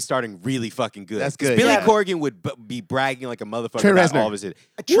already starting really fucking good. That's 'Cause good. Billy Yeah. Corgan would be bragging like a motherfucker Trent about Reznor. all of his hits.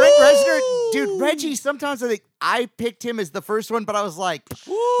 Trent Reznor, dude, Reggie. Sometimes I think I picked him as the first one, but I was like,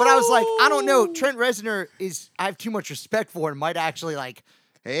 I don't know. Trent Reznor is. I have too much respect for him. Might actually like.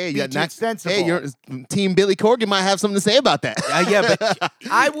 Hey, Be you're too not, sensible. hey, your team Billy Corgan might have something to say about that. Yeah, but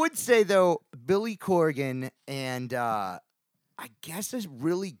I would say though, Billy Corgan and I guess a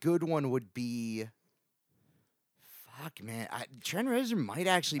really good one would be. Fuck man, Trent Reznor might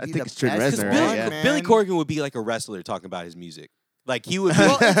actually I be think the it's Trent best Reznor, one, right? Yeah. man. Billy Corgan would be like a wrestler talking about his music. Like he would be,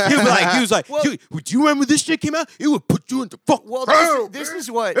 Well, he was like, well- "Do you remember this shit came out? It would put you in the fuck." Well, this is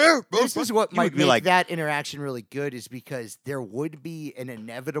what You might would be make like- that interaction really good is because there would be an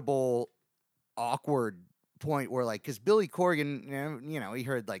inevitable awkward point where like because Billy Corgan, you know, he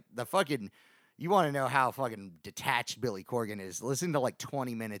heard like the fucking. You want to know how fucking detached Billy Corgan is? Listen to like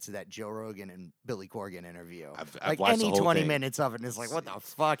 20 minutes of that Joe Rogan and Billy Corgan interview. I've like watched the any whole 20 thing. minutes of it, and it's like, what the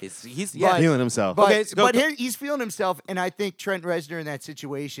fuck? He's But- Feeling himself. But, Okay, so go- but here he's feeling himself, and I think Trent Reznor in that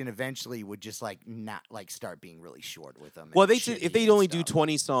situation eventually would just like not like start being really short with him. and well, they shitty if they and only do stuff.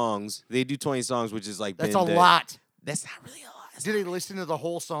 20 songs, they do 20 songs, which is like That's been a the- lot. That's not really a lot. Do they listen to the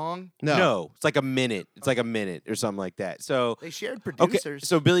whole song? No. It's like a minute. It's like a minute or something like that. So They shared okay, producers.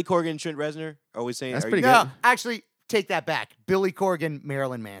 so Billy Corgan, and Trent Reznor, are we saying That's are pretty you- good. No, actually, take that back. Billy Corgan,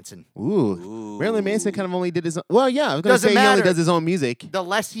 Marilyn Manson. Ooh. Marilyn Manson kind of only did his own. Well, yeah, I was going to Doesn't say he only matter. does his own music. The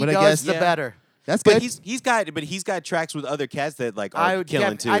less he But I does, guess- the Yeah. better. That's But good. he's got tracks with other cats that like I are would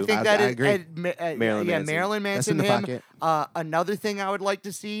killing too. I think that I is agree. Marilyn yeah, Manson. Marilyn That's Manson. in the Him. pocket. Another thing I would like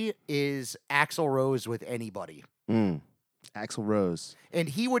to see is Axl Rose with anybody. Axl Rose. And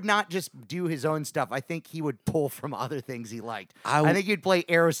he would not just do his own stuff. I think he would pull from other things he liked. I I think he'd play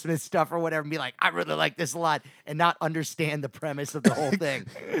Aerosmith stuff or whatever and be like, I really like this a lot, and not understand the premise of the whole thing.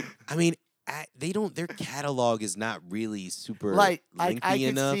 I mean, they don't. Their catalog is not really super Like lengthy I could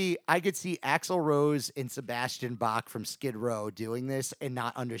enough. I could see Axl Rose and Sebastian Bach from Skid Row doing this and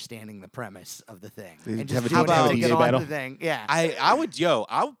not understanding the premise of the thing. They And have just a doing have a it to DJ get on battle? the thing. Yeah.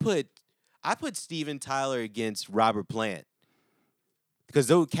 I put Steven Tyler against Robert Plant because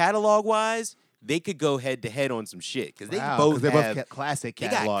though catalog wise, they could go head to head on some shit because Wow, they 'cause both they're have both classic they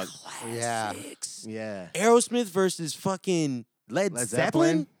catalog. got Yeah. classics. Yeah. Aerosmith versus fucking Led Led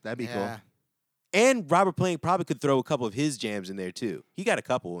Zeppelin. That'd be Yeah. And Robert Plant probably could throw a couple of his jams in there too. He got a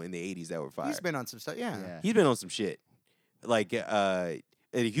couple in the 80s that were fire. He's been on some stuff. cool. Yeah. Yeah. He's been on some shit. Like he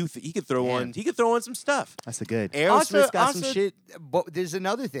could throw Man. on he could throw on some stuff. That's a good. Aerosmith's got some shit. But there's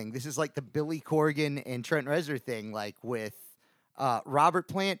another thing. This is like the Billy Corgan and Trent Reznor thing. Like with Robert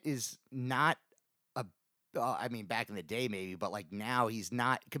Plant is not a. I mean, back in the day maybe, but like now he's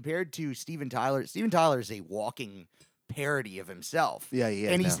not compared to Steven Tyler. Steven Tyler is a walking parody of himself. Yeah, yeah.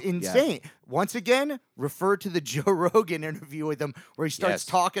 and he's no, yeah. insane. Once again, refer to the Joe Rogan interview with him where he starts Yes.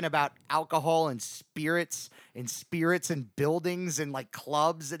 talking about alcohol and spirits and buildings and like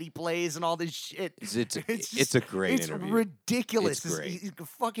clubs that he plays and all this shit. It's a great it's interview. ridiculous. It's great.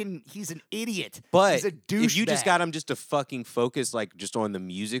 He's an idiot. But he's a douchebag. if you just got him just to fucking focus like just on the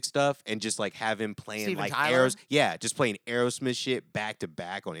music stuff and just like have him playing Steven like Tyler? just playing Aerosmith shit back to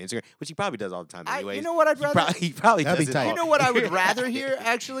back on Instagram, which he probably does all the time anyway. you know what I'd rather? He probably That'd does be it tight. all. You know what I would rather hear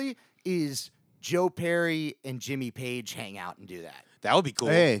actually is Joe Perry and Jimmy Page hang out and do that. That would be cool.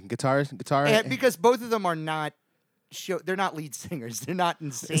 Hey, guitar. And because both of them are not they're not lead singers. They're not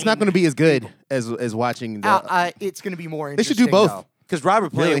insane. It's not going to be as good as watching. The, it's going to be more They should interesting. do both. though. Because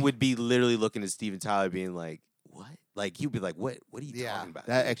Robert Plant Really? would be literally looking at Steven Tyler being like, what? Like, he'd be like, what are you Yeah. talking about?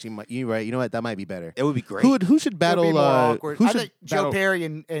 that actually, you're right. You know what? That might be better. it would be great. Who should It'll battle? be more awkward. Who I should think battle? Joe Perry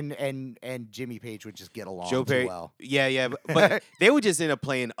and Jimmy Page would just get along Joe too Perry. well. Yeah, but they would just end up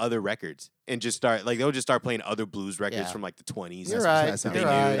playing other records and just start like they would just start playing other blues records Yeah. from like the 20s. You're right. That sounds, You're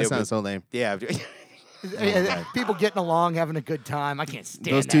They knew right. it that sounds was- so lame. Yeah. People getting along, having a good time. I can't stand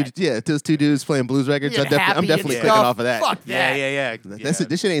Those two, that. those two dudes playing blues records. Get I'm happy definitely and clicking stuff. off of that. Fuck that. Yeah.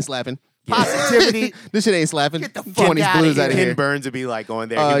 This shit ain't slapping. Positivity. This shit ain't slapping. Get the fuck 20s outta blues here. out of Ken here. Burns would be like on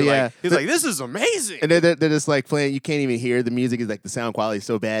there. Oh, He'd be yeah. like, he's like, this is amazing. And they're just like playing. You can't even hear the music. Is like the sound quality is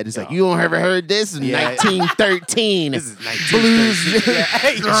so bad. It's like you don't ever heard this in Yeah. 1913. This is Blues. 1913. Yeah.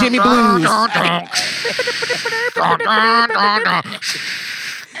 Hey, Jimmy Blues.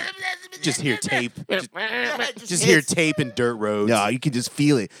 just hear tape. Just Just hear hits. tape and dirt roads. No, you can just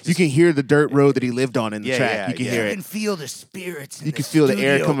feel it. You can hear the dirt road that he lived on in the Yeah, track. yeah, you can yeah. hear You it. can feel the spirits. In You the can feel the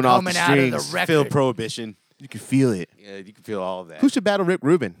air studio coming off the out of strings. record. Feel Prohibition. You can feel it. Yeah, you can feel all of that. Who should battle Rick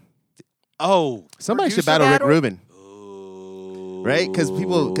Rubin? Oh. Somebody should Producer battle Rick battle? Rubin, Oh. right? Because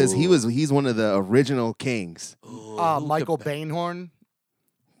he's one of the original kings. Michael Bainhorn.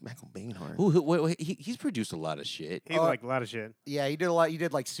 Michael Bainhorn. He's produced a lot of shit. He's like a lot of shit. Yeah, he did a lot. He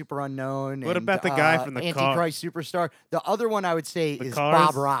did like Super Unknown. What and, about the guy from the car- Antichrist Superstar? The other one I would say The is Cars?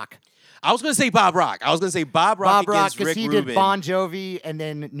 Bob Rock. I was gonna say Bob Rock. Bob Rock Bob Rock, against because Rick he Rubin. did Bon Jovi and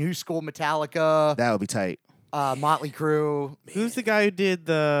then New School Metallica, That would be tight. Motley Crue. Who's the guy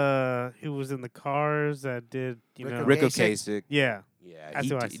who was in the Cars that did Rick Rick Ocasek. Ocasek. Yeah. Yeah, That's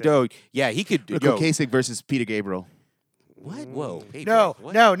who I said. he could. Rick yo, Ocasek versus Peter Gabriel. What? Whoa. Hey, No,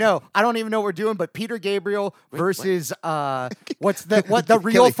 what? no. I don't even know what we're doing. But Peter Gabriel versus what's the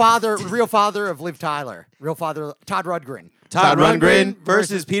real Kelly. father of Liv Tyler, real father Todd Rundgren. Todd Todd Rundgren Rundgren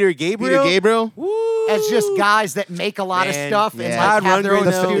versus Peter Gabriel. Peter Gabriel. Woo. As just guys that make a lot of Man, stuff and yeah. like have their own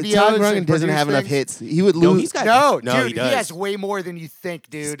Todd Rundgren, studios. Todd and Rundgren doesn't produce have enough things. hits. He would No, lose. he's got No, No, dude, he he, does. has way more than you think,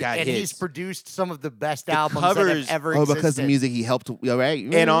 dude. got And hits. he's produced some of the best albums that covers- have ever Oh, existed. because the music he helped. All right.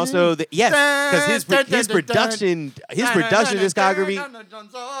 And also, because his production discography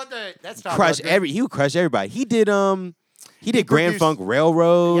That's Todd crush Rundgren. he would crush everybody. He did Grand produced- Funk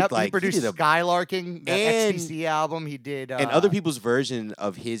Railroad. Yep, like he produced did a, Skylarking, that and- XTC album. He did, and other people's version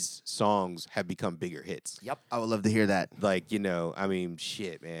of his songs have become bigger hits. Yep. I would love to hear that. Like I mean,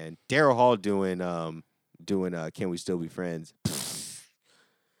 shit, man. Daryl Hall doing Can We Still Be Friends?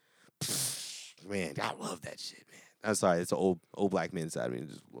 Man, I love that shit, man. I'm sorry, it's an old black man side of me.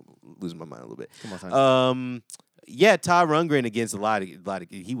 Just losing my mind a little bit. Come on, son. Yeah, Todd Rundgren against a lot of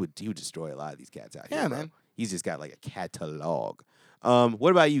he would destroy a lot of these cats out here. Yeah, bro. man. He's just got like a catalog.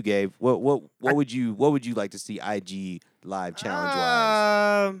 What about you, Gabe? What would you like to see IG live challenge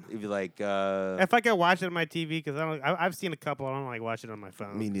wise? If you like, If I could watch it on my TV, because I've seen a couple. I don't like watch it on my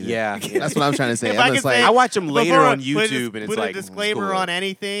phone. Me neither. yeah, That's what I'm trying to say. If I I'm could just like, say- I watch them Before later I on YouTube, and it's put like a disclaimer cool. on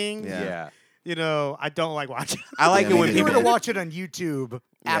anything. Yeah. I don't like watching. I like Yeah, it me when If you people were to watch it on YouTube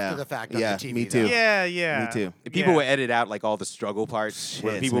after Yeah. the fact on Yeah, the TV. me too. though. Yeah. Me too. if people Yeah. would edit out like all the struggle parts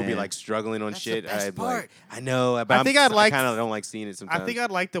where Shit, people would be man. like struggling on That's the shit. best I'd be part. like, I know, but I think I'd like- kind of don't like seeing it sometimes. I think I'd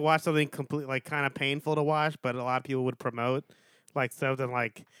like to watch something complete, like kind of painful to watch, but a lot of people would promote, like something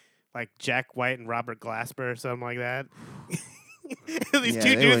like Jack White and Robert Glasper or something like that. these Yeah,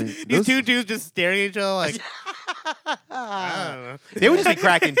 two they dudes, wouldn't- these those- two dudes just staring at each other like. I don't know. they would just be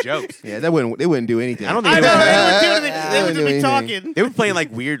cracking jokes. yeah, they wouldn't do anything. I don't I think know they they would. would do anything. They They would just wouldn't be do talking. They were playing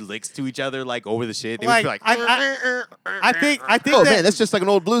like weird licks to each other, like over the shit. They would Like be like, I think Oh that, man, that's just like an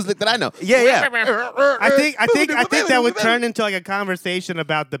old blues lick that I know. yeah. I think that would turn into like a conversation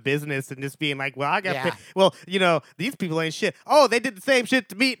about the business and just being like, well, I got Yeah. paid. Well, these people ain't shit. Oh, they did the same shit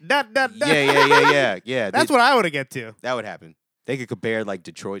to me. Yeah. That's what I would have get to. that would happen. They could compare like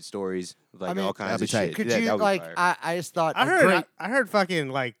Detroit stories, like I mean, all kinds that'd of be tight. shit. Could Yeah, you that would be like? fire. I just thought I a heard great- I heard fucking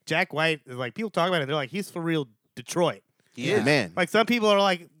like Jack White is like people talk about it. They're like he's for real Detroit. He Yeah, is. man. Like some people are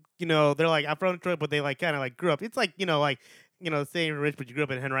like they're like I'm from Detroit, but they like kind of like grew up. It's like like saying you're rich, but you grew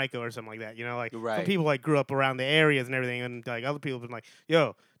up in Henrico or something like that. Like Right. some people like grew up around the areas and everything, and like other people have been like,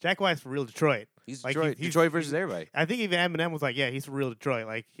 "Yo, Jack White's from real Detroit." He's Like, Detroit. he's- Detroit versus everybody. I think even Eminem was like, "Yeah, he's from real Detroit."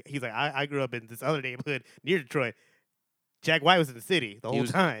 Like he's like, "I grew up in this other neighborhood near Detroit." Jack White was in the city the He whole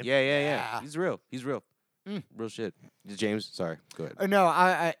was- time. Yeah. Yeah. He's real. He's real. Real shit. James, sorry. Go ahead. No,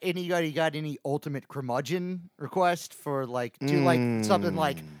 anybody got any ultimate curmudgeon request for like do like something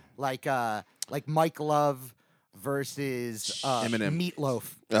like Mike Love versus Eminem.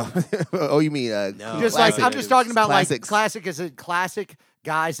 Meatloaf. Oh, you mean No. Just like classic- I'm just talking about like classics. classic is a classic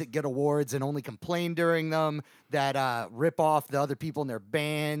guys that get awards and only complain during them that rip off the other people in their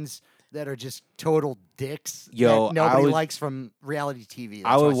bands that are just total dicks Yo, that nobody I would- likes from reality TV.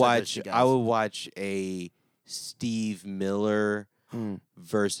 I That's why would said those watch. two I guys. would watch a Steve Miller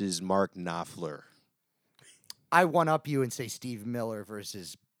versus Mark Knopfler. I one up you and say Steve Miller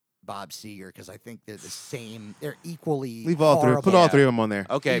versus Bob Seger because I think they're the same. They're equally. Leave all three. Put horrible. all three of them on there.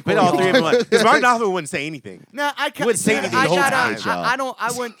 Okay, Equally put all three of them on. awful. Because Mark Knopfler wouldn't say anything. No, I wouldn't say anything the whole time. I don't.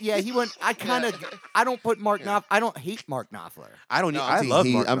 I wouldn't. Yeah, he wouldn't. I kind of. I don't put Mark Knopfler. I don't hate Mark Knopfler. I don't. No, I I'm love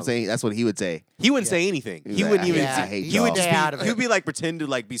saying Mark. I'm Knopfler. saying that's what he would say. He wouldn't say anything. He's He like, wouldn't even. I hate He would y'all. just Stay out of be. it. He'd be like pretend to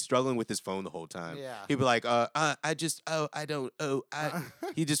like be struggling with his phone the whole time. Yeah. He'd be like, I just, I don't,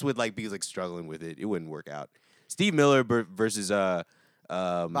 he just would like be like struggling with it. It wouldn't work out. Steve Miller versus Bob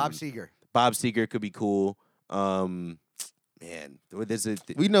Seger. Bob Seger could be cool. Man, there's a.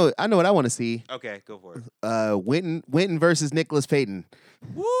 We know. I know what I want to see. Okay, go for it. Wynton versus Nicholas Payton.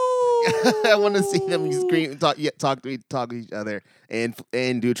 Woo! I want to see them scream, talk to each other,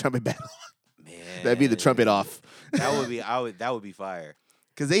 and do a trumpet battle. Man, That'd be the trumpet off. That would be. That would be fire.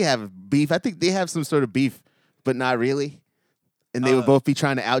 Because they have beef. I think they have some sort of beef, but not really. And they would both be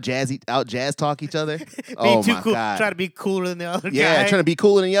trying to out jazz talk each other. Oh Being too my cool, god! try to be cooler than the other Yeah, guy. trying to be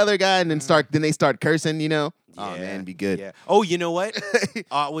cooler than the other guy, and then they start cursing. Oh Yeah, man, it'd be good. Yeah. Oh, you know what?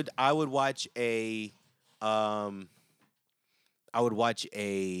 I would watch a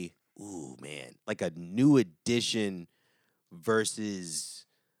ooh man, like a New Edition versus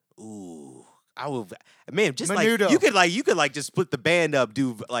I would man just Menudo. like you could just split the band up,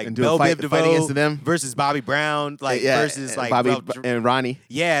 do like And do a Belle fight- Biv fight against DeVoe them. versus Bobby Brown, like versus like Bobby Vel- and Ronnie.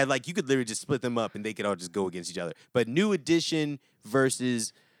 yeah, like you could literally just split them up and they could all just go against each other. But New Edition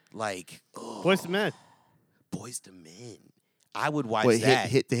versus like Boys to Men. Boys to Men. I would watch Wait, that.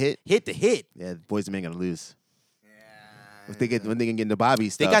 hit to hit. Hit to hit. Yeah, Boys and Men gonna lose. If they when they can get into Bobby They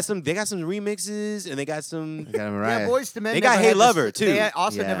stuff. got some remixes and they got some They got Mariah. Yeah, Boys to Men. They got never Hey had the- Lover, too. They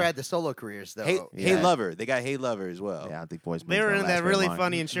also Yeah. never had the solo careers though. Hey Yeah. Lover. They got Hey Lover as well. Yeah, I don't think Boys. They were in that really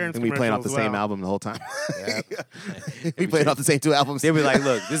funny insurance And we playing commercial off the as same well. album the whole time. We playing off the same two albums. They were like,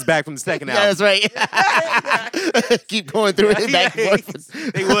 look, this is back from the second yeah, album. that's right. Keep going through it back and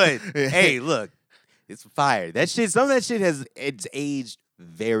forth. They would. Hey, look, it's fire. That shit. Some of that shit it's aged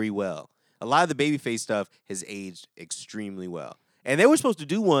very well. A lot of the Babyface stuff has aged extremely well. And they were supposed to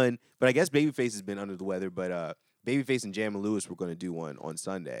do one, but I guess Babyface has been under the weather. But Babyface and Jam and Lewis were going to do one on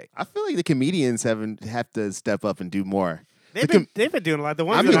Sunday. I feel like the comedians have to step up and do more. They've been doing a lot. The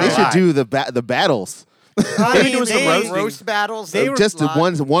ones I mean, that they I should like. do the battles. I mean, doing some they- roasting. roast battles. They were Just the live.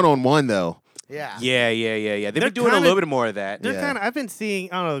 ones one-on-one though. Yeah. Yeah. They've They're been doing a kinda- little bit more of that. They're Yeah. kind of. I've been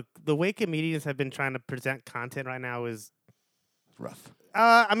seeing. I don't know. The way comedians have been trying to present content right now is. Rough.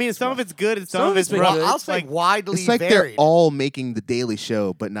 I mean, some of it's good and some of it's been rough. good. I'll It's say like, widely It's like varied. they're all making the Daily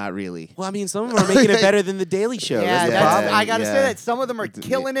Show, but not really. Well, I mean, some of them are making it better than the Daily Show. yeah, That's the Yeah, that's, problem. I gotta say yeah. that some of them are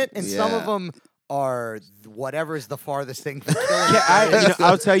killing it, and some of Yeah. them are whatever is the farthest thing from killing Yeah, it.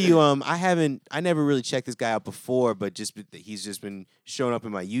 I'll tell you, I never really checked this guy out before, but he's just been showing up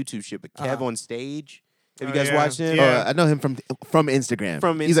in my YouTube shit. But Kev on stage, have you Oh, guys yeah. watched him? Yeah. I know him from Instagram.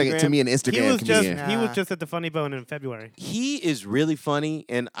 From He's like to Instagram. me an he Instagram was just comedian. he was Nah. just at the Funny Bone in February. He is really funny,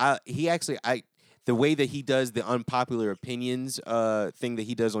 and the way that he does the unpopular opinions thing that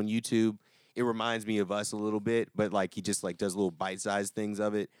he does on YouTube, it reminds me of us a little bit. But like he just like does little bite-sized things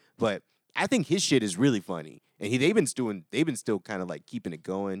of it. But I think his shit is really funny, and they've been still kind of like keeping it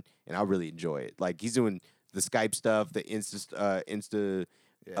going, and I really enjoy it. Like he's doing the Skype stuff, the Insta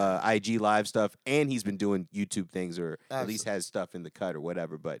IG live stuff, and he's been doing YouTube things, or at least has stuff in the cut or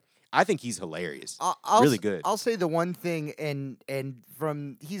whatever. But I think he's hilarious. Really good. I'll say the one thing, and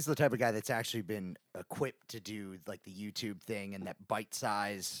from he's the type of guy that's actually been equipped to do like the YouTube thing and that bite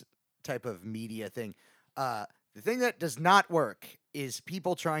size type of media thing. The thing that does not work is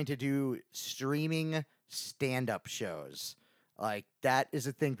people trying to do streaming stand-up shows. Like that is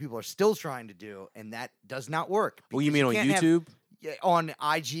a thing people are still trying to do, and that does not work. Well, you because mean on can't have- YouTube? yeah, on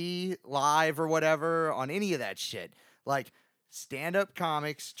IG Live or whatever, on any of that shit. Like stand-up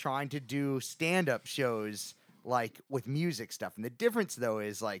comics trying to do stand-up shows like with music stuff. And the difference though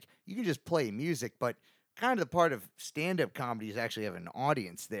is like you can just play music, but kind of the part of stand-up comedy is actually have an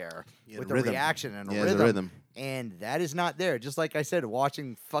audience there with the a rhythm. reaction and a Yeah, rhythm. the rhythm. And that is not there. Just like I said,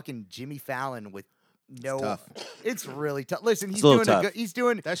 watching fucking Jimmy Fallon with no, tough. it's really tough. Listen, he's a little doing tough. good. He's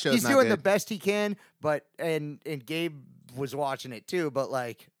doing That show's he's not doing the good. best he can. But and Gabe was watching it too. But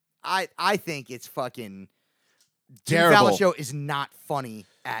like I think it's fucking Jimmy Fallon Terrible. show is not funny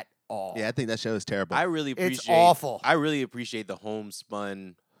at all. Yeah, I think that show is terrible. I really It's appreciate. awful. I really appreciate the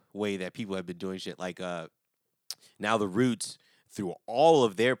homespun way that people have been doing shit. Like now the Roots through all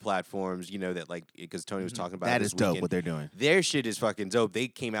of their platforms. You know that like because Tony was talking about that it is this dope weekend. what they're doing. Their shit is fucking dope. They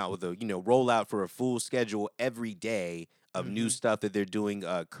came out with a rollout for a full schedule every day of new stuff that they're doing.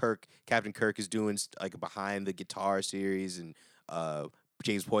 Captain Kirk is doing like a behind the guitar series, and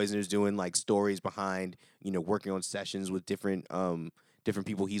James Poisoner's doing like stories behind working on sessions with different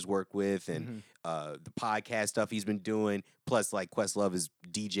people he's worked with, and the podcast stuff he's been doing. Plus, like Questlove is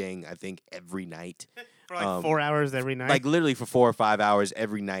DJing, I think, every night. For like 4 hours every night. Like literally for 4 or 5 hours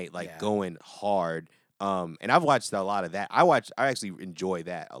every night, like Yeah. going hard. And I've watched a lot of that. I actually enjoy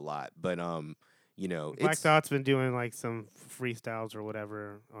that a lot. But Black Thought's been doing like some freestyles or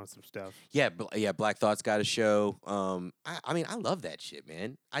whatever on some stuff. yeah, Black Thought's got a show. I mean, I love that shit,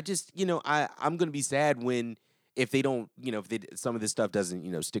 man. I just, I'm gonna be sad if they don't, some of this stuff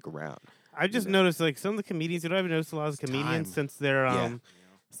doesn't, stick around. I just noticed like some of the comedians. I've noticed a lot of comedians time.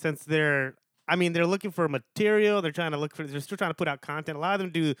 since they're they're looking for material. They're still trying to put out content. A lot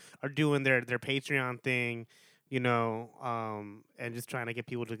of them are doing their Patreon thing, and just trying to get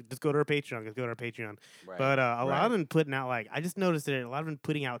people to just go to our Patreon. Just go to our Patreon. Right. But a lot of them putting out I just noticed that a lot of them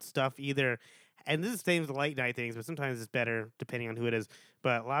putting out stuff either. And this is the same as the late night things, but sometimes it's better depending on who it is.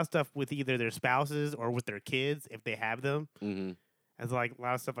 But a lot of stuff with either their spouses or with their kids if they have them. Mm-hmm. It's like a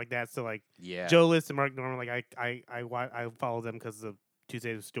lot of stuff like that. So like Yeah. Joe List and Mark Norman, like I follow them because of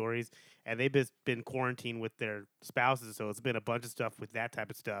Tuesdays Stories, and they've been quarantined with their spouses, so it's been a bunch of stuff with that type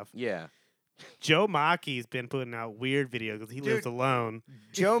of stuff. Yeah. Joe Maki's been putting out weird videos because he lives alone.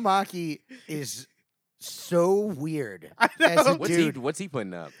 Joe Maki is so weird I know. as a What's dude. what's he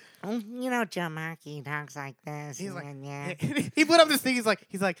putting up? Joe Maki talks like this. He's like, yeah. he put up this thing. He's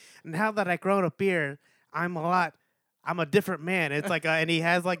like, now that I grown up here, I'm a different man. It's like, and he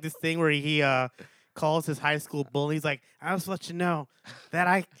has like this thing where he calls his high school bully. He's like, I'll just let you know that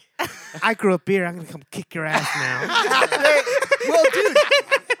I grew up here. I'm gonna come kick your ass now. Well,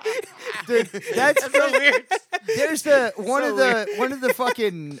 dude, that's so weird. There's one of the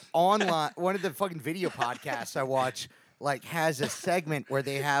fucking video podcasts I watch like has a segment where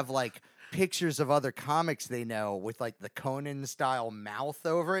they have like pictures of other comics they know with like the Conan style mouth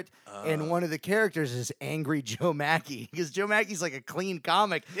over it, and one of the characters is Angry Joe Mackey because Joe Mackey's like a clean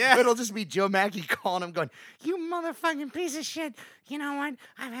comic. Yeah. But it'll just be Joe Mackey calling him, going, You motherfucking piece of shit. You know what?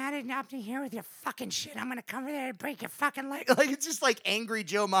 I've had it up to here with your fucking shit. I'm gonna come over there and break your fucking leg. like it's just like angry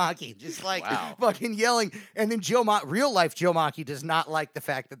Joe Mackey, just like Wow. fucking yelling. And then real life Joe Mackey does not like the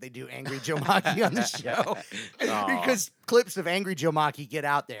fact that they do Angry Joe Mackey on the show because clips of Angry Joe Mackey get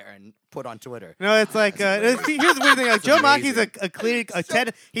out there and put on Twitter. No, it's like here's the weird thing. Like, Joe Maki's a clear.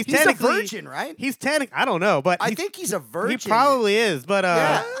 He's He's a technically virgin, right? He's technically. I don't know, but I think he's a virgin. he probably is. But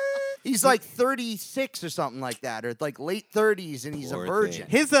Yeah. He's like 36 or something like that, or like late 30s, and he's Poor a virgin.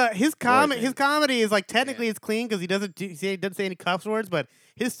 thing. his thing. comedy is like technically it's clean because he doesn't say any cuss words, but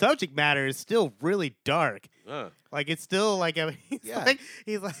his subject matter is still really dark. Like it's still like Yeah.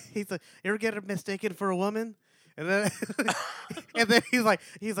 he's like you ever get mistaken for a woman? And then and then he's like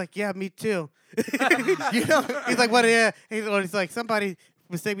yeah, me too. You know? He's like what? Yeah. He's like somebody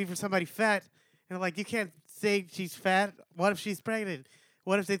mistake me for somebody fat, and I'm like you can't say she's fat. What if she's pregnant?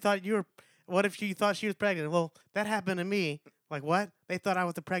 What if they thought you were? What if she thought she was pregnant? Well, that happened to me. Like what? They thought I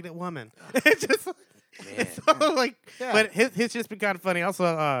was a pregnant woman. It's just so like, Yeah. but his just been kind of funny.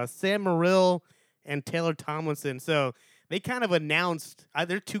 Also, Sam Morrill and Taylor Tomlinson. So they kind of announced.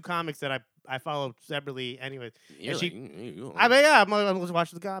 There are two comics that I follow separately. Anyways, You're and like, she, I mean, yeah, I'm just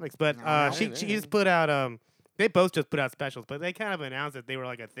watching the comics. But she just put out. They both just put out specials, but they kind of announced that they were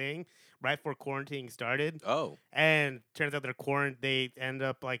like a thing right before quarantine started. oh. And turns out they end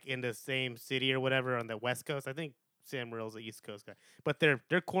up like in the same city or whatever on the West Coast. I think Sam Morrill's the East Coast guy. But they're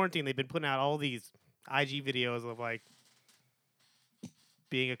quarantined. They've been putting out all these IG videos of like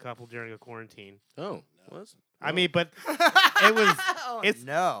being a couple during a quarantine. Oh. Was? I mean, but it was it's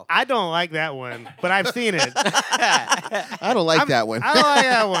No. I don't like that one, but I've seen it. I don't like that one. I don't like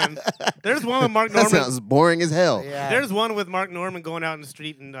that one. There's one with Mark That Norman. sounds boring as hell. Yeah. There's one with Mark Norman going out in the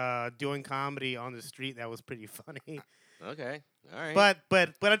street and doing comedy on the street that was pretty funny. Okay. All right.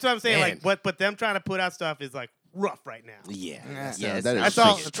 But that's what I'm saying. Man. Like, but them trying to put out stuff is like rough right now. Yeah. Yeah. Yes. that is That's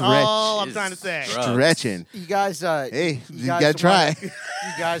all. stretch. That's all I'm trying to say. Stretching. You guys, Hey, you guys gotta try. You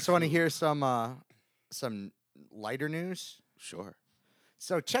guys want to hear some lighter news? Sure.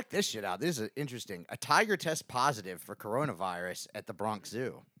 So check this shit out. This is interesting. A tiger tests positive for coronavirus at the Bronx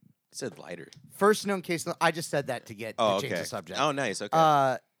Zoo. It said lighter. First known case. I just said that to change okay. the subject. Oh, nice.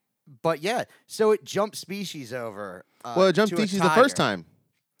 Okay. But yeah, so it jumped species over. Well, it jumped to a species the first tiger.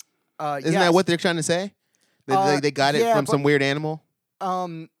 time. Isn't that what they're trying to say? They got it yeah, from some but- weird animal?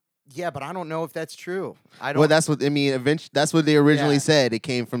 Yeah, but I don't know if that's true. I don't. Well, that's what I mean. Eventually, that's what they originally Yeah. said. It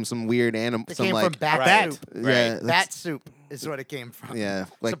came from some weird animal. It some came like from bat Right. soup. yeah, Bat soup is what it came from. yeah.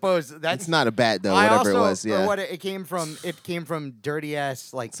 Like Suppose that's it's not a bat though. I Whatever also, it was, yeah. Or what it came from. It came from dirty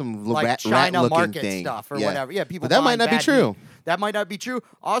ass like Some like rat China looking market thing. stuff or Yeah. whatever. Yeah, people. But that might buying not be bad true. meat. That might not be true.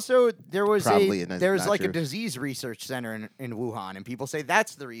 Also, there was Probably not- there was not like a true. disease research center in Wuhan, and people say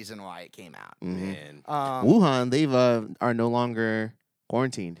that's the reason why it came out. Man. Wuhan, they've are no longer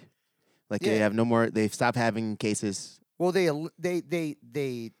quarantined. Like they Yeah. have no more. They've stopped having cases. Well, they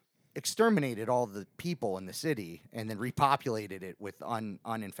exterminated all the people in the city and then repopulated it with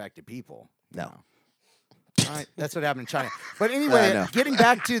uninfected people. No. All right, that's what happened in China. But anyway, know. getting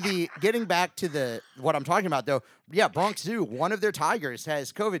back to the what I'm talking about though. Yeah, Bronx Zoo, one of their tigers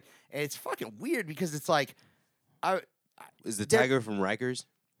has COVID, and it's fucking weird because it's like, Is the There- tiger from Rikers?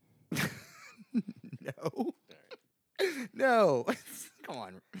 no, no, come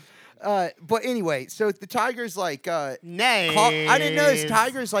on. But anyway, so the tigers like Nay. I didn't know this.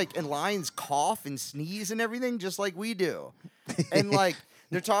 Tigers like and lions cough and sneeze and everything just like we do, and like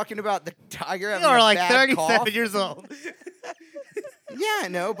they're talking about the tiger having You are a like bad 37 cough. years old. Yeah,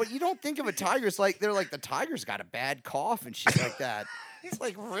 no, but you don't think of a tiger as like they're like the tiger's got a bad cough and shit like that. It's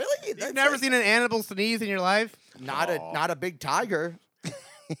like really? You've never seen an animal sneeze in your life? not a big tiger.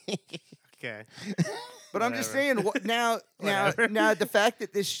 Okay. But I'm just Whatever. saying now Whatever. the fact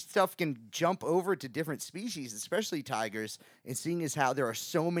that this stuff can jump over to different species, especially tigers, and seeing as how there are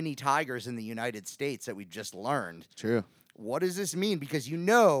so many tigers in the United States that we just learned. True. What does this mean? Because you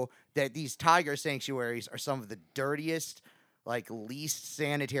know that these tiger sanctuaries are some of the dirtiest, like least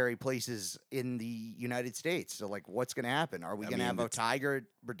sanitary places in the United States. So like what's gonna happen? Are we gonna mean, have a it's- tiger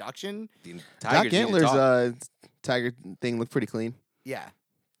reduction? The Doc tigers need to Antler's talk. tiger thing looked pretty clean. Yeah.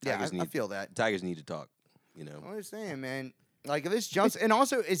 Yeah, Tigers I need- feel that. Tigers need to talk. You know. I'm just saying, man. Like if this jumps, and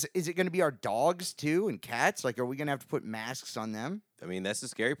also is it going to be our dogs too and cats? Like, are we going to have to put masks on them? I mean, that's the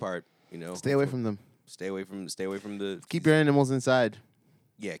scary part. You know. Stay away from them. Stay away from the. Keep your animals inside.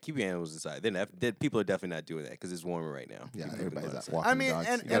 Yeah, keep your animals inside. People are definitely not doing that because it's warmer right now. Yeah, People are everybody's going out outside. walking I mean, dogs.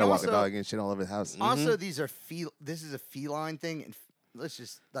 and- You gotta and walk also- a dog and shit all over the house. Also, these are this is a feline thing, and let's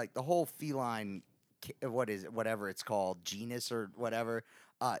just like the whole feline, whatever it's called, genus or whatever.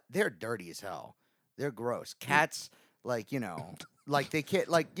 They're dirty as hell. They're gross. Cats, like like they can't,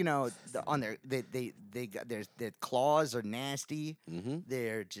 like on their they got their claws are nasty. Mhm.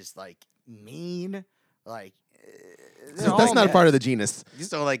 They're just like mean. Like That's not a part of the genus. You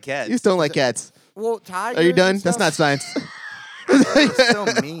just don't like cats. You just don't like cats. Well, tigers. Are you and done? That's not stuff, science. they're so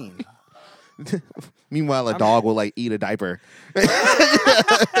mean. Meanwhile, a dog will like eat a diaper. What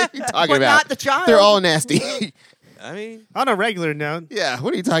are you talking But about? not the child. They're all nasty. I mean, On a regular note, Yeah,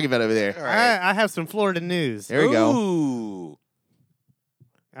 what are you talking about over there? I have some Florida news. There we go. Ooh.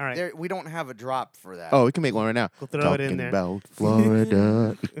 All right. We don't have a drop for that. Oh, we can make one right now. We'll throw it in Talking there. about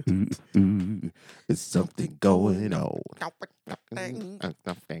Florida. There's something going on.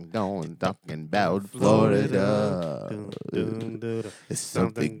 Something going, talking about Florida. Dun, dun, dun, dun. There's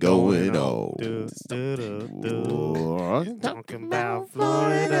something going on. Dun, dun, dun, dun. Talking about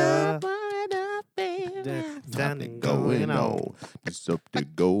Florida. Dun, Something dun, going on. There's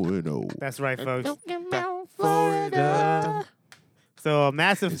something going on. That's right, folks. Florida. So a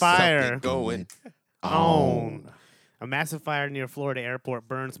massive fire. Going. On. A massive fire near Florida airport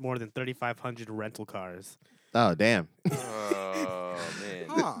burns more than 3,500 rental cars. Oh, damn. Oh man.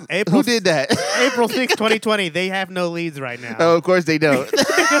 Huh. April, Who did that? April 6, 2020. They have no leads right now. Oh, of course they don't.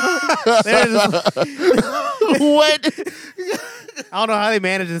 What? I don't know how they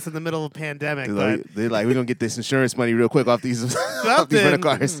manage this in the middle of a pandemic, but They're like, we're going to get this insurance money real quick off these, off these rental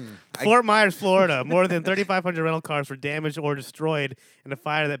cars. Fort Myers, Florida, more than 3,500 rental cars were damaged or destroyed in a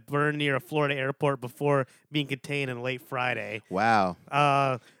fire that burned near a Florida airport before being contained in late Friday. Wow.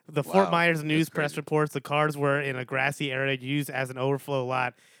 The Fort Wow, Myers News that's press crazy. reports the cars were in a grassy area used as an overflow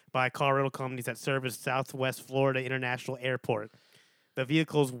lot by car rental companies that service Southwest Florida International Airport. The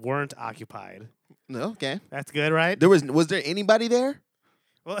vehicles weren't occupied. Okay. That's good, right? Was there anybody there?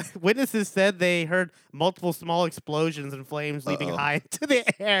 Well, witnesses said they heard multiple small explosions and flames leaping high into the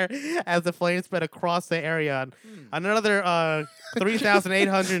air as the flames spread across the area. Another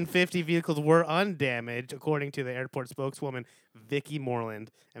 3,850 vehicles were undamaged, according to the airport spokeswoman, Vicky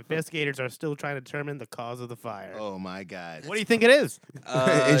Moreland. Investigators are still trying to determine the cause of the fire. Oh my God. What do you think it is?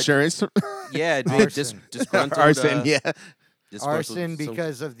 Insurance? Yeah, Arson. disgruntled. Arson, yeah. disgruntled Arson some-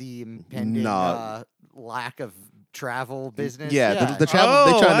 because of the impending No. lack of travel business. Yeah, the travel. Oh,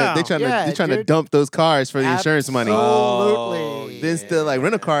 They wow. trying Yeah, to trying to dude. dump those cars for the insurance money. Absolutely. Then still like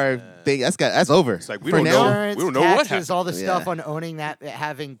rent a car thing. That's over. It's like, we for don't now. know. Insurance, We don't know what taxes, happened. all the stuff Yeah. on owning that,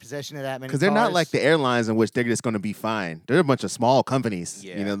 having possession of that many. Because they're not cars. like the airlines in which they're just going to be fine. They're a bunch of small companies.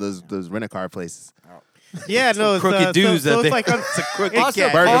 Yeah. You know those rent a car places. Yeah, no, it's, crooked dudes so out it's there. like It's a crooked Also,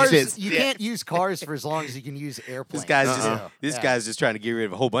 cat. Burger cars, shits. you can't use cars for as long as you can use airplanes. This guy's Yeah. guy's just trying to get rid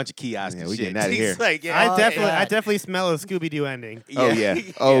of a whole bunch of kiosks Yeah, and we shit. getting outta here. He's like, yeah, I yeah. definitely smell a Scooby Doo ending. Oh, yeah.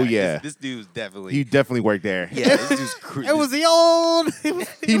 Oh, yeah. This dude's definitely. He definitely worked there. yeah, this dude's It was the old. It was,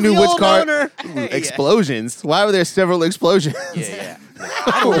 He it was knew the which old car. owner. Explosions. Why were there several explosions? Yeah.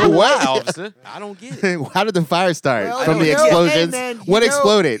 I don't know why, officer. I don't get it. How did the fire start? Well, From the you know- explosions? hey, man, you What know-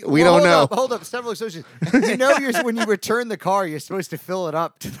 exploded? We well, don't know. Hold up, several explosions. You know, when you return the car, you're supposed to fill it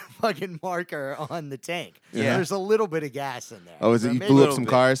up to the fucking marker on the tank. Yeah. There's a little bit of gas in there. Oh, is So it you maybe- blew up little some bit.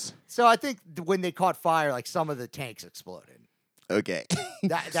 cars? So I think when they caught fire, like some of the tanks exploded. Okay.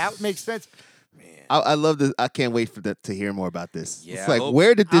 That makes sense. I love this. I can't wait to hear more about this. Yeah, It's I like, hope-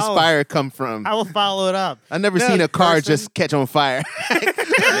 where did this I'll- fire come from? I will follow it up. I've never No, seen a car person- just catch on fire.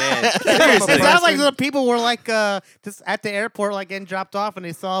 Man, It seriously. sounds like the people were like just at the airport, like getting dropped off, and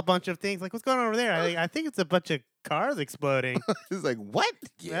they saw a bunch of things. Like, what's going on over there? I think it's a bunch of cars exploding. It's like, what?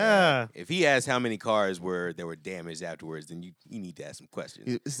 Yeah. If he asked how many cars were damaged afterwards, then you need to ask some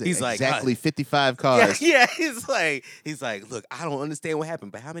questions. This is He's like, exactly 55 Yeah, cars. yeah. He's like, look, I don't understand what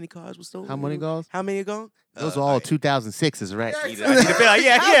happened, but how many cars were stolen? How many cars? How many are gone? Those are all 2006s, right? I need to feel like,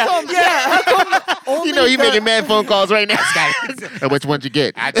 How come only You know, you the- making mad phone calls right now. Which one'd you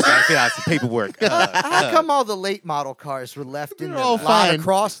get? I just gotta fill out some paperwork. How come all the late model cars were left in They're the all lot fine.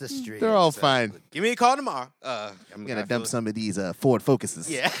 across the street? They're all fine. Give me a call tomorrow. I'm Gonna dump some of these Ford Focuses.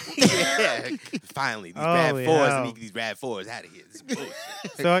 Yeah, yeah. Finally, these bad Holy fours hell. and these bad fours out of here. This is bullshit.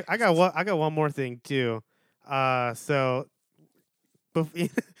 So I got one more thing too. So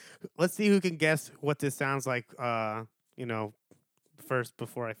let's see who can guess what this sounds like. First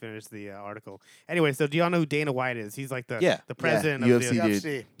before I finish the article. Anyway, so do y'all know who Dana White is? He's like the president of UFC the dude.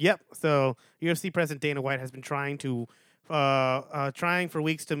 UFC. Yep. So UFC President Dana White has been trying for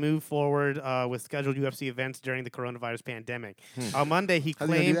weeks to move forward with scheduled UFC events during the coronavirus pandemic. On Monday, he How's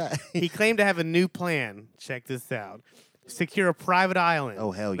he gonna do claimed that? he claimed to have a new plan. Check this out. Secure a private island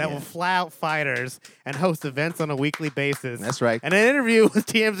Oh, hell that yeah. will fly out fighters and host events on a weekly basis. That's right. In an interview with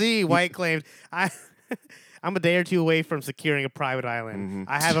TMZ, White claimed, I'm a day or two away from securing a private island.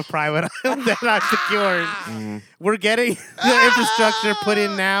 I have a private island that I've secured. We're getting the infrastructure put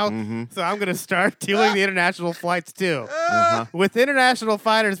in now, so I'm going to start doing the international flights too. With international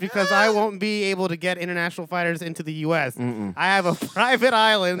fighters, because I won't be able to get international fighters into the U.S., I have a private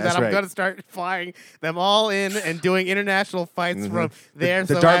island That's that I'm right. going to start flying them all in and doing international fights from there.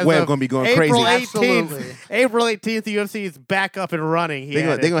 The So dark as web of gonna be going April crazy. 18th, Absolutely. April 18th, the UFC is back up and running. He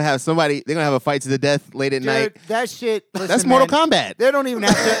They're added. gonna have somebody. They're gonna have a fight to the death late at Dude, night. that shit. Listen, That's Mortal man, Kombat. They don't even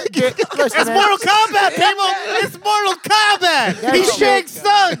have to. Listen, It's man, Mortal Kombat, people! It's Mortal Kombat! He's Shang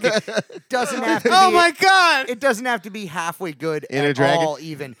Tsung! doesn't have to Oh be, my god! It doesn't have to be halfway good Inner at Dragon? all.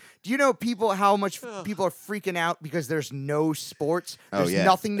 Even. Do you know how much people are freaking out because there's no sports? Oh, There's yeah.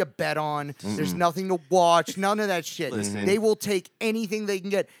 nothing to bet on. There's nothing to watch. None of that shit. Listen. They will take anything they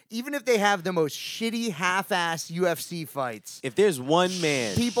can get, even if they have the most shitty, half-ass UFC fights. If there's one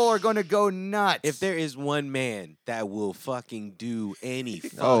man, People are going to go nuts. if there is one man that will fucking do any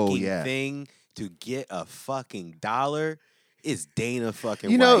fucking Oh, yeah. thing to get a fucking dollar, it's Dana fucking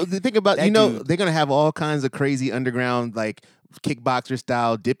You know, White. the thing about That dude- they're gonna have all kinds of crazy underground like kickboxer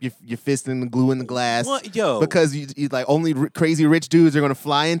style, dip your fist in the glue in the glass. What? Yo. Because you like only crazy rich dudes are gonna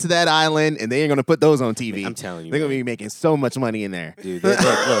fly into that island and they ain't gonna put those on TV. I'm telling you, they're gonna man. be making so much money in there. Dude, look, they're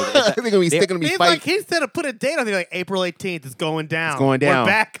gonna be they're- be He's fighting. like, he said to put a date on there, like April 18th is going down. It's going down.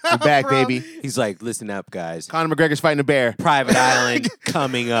 We're back We're up, back, bro. baby. He's like, listen up, guys. Conor McGregor's fighting a bear. Private Island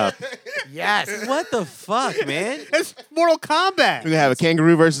coming up. yes. What the fuck, man? It's Mortal Kombat. We're gonna have a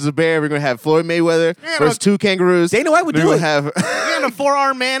kangaroo versus a bear. We're gonna have Floyd Mayweather Yeah, versus but- two kangaroos. Dana White would We're do gonna it. have You got a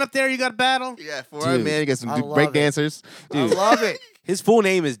 4-arm man up there you got to battle? yeah, four-arm man. You got some I break love it. dancers. I love it. His full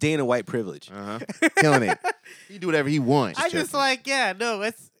name is Dana White Privilege. Killing it. He do whatever he wants. I just like, yeah, no,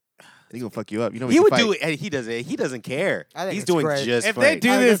 it's He gonna fuck you up. You know He would fight. do it. He doesn't. He doesn't care. I think He's it's doing great. just If fine. they do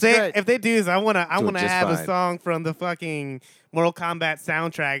I think this, it's great. if they do this, I wanna Doing just have a fine. song from the fucking Mortal Kombat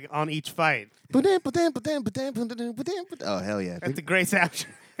soundtrack on each fight. Oh hell yeah! That's a great soundtrack.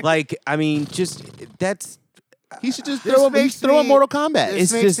 Like, I mean, just that's. He should just This throw makes a me- Mortal Kombat. This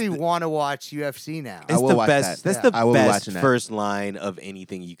It's makes just- me want to watch UFC now. I It's will the watch best. that. That's Yeah. the I will be best watching that. first line of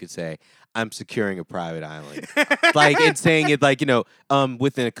anything you could say. I'm securing a private island. Like it's saying it like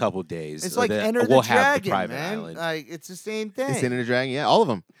within a couple days. It's like Enter we'll the have Dragon, the private man. island. Like it's the same thing. It's Enter the Dragon. Yeah, all of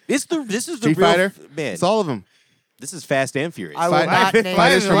them. This is Street the real Fighter. man. It's all of them. This is Fast and Furious. I will Fight- not name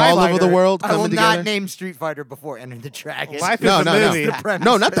fighters from all over the world I will coming not together. name Street Fighter before Enter the Dragon. Life is No, a no, no. movie. The premise.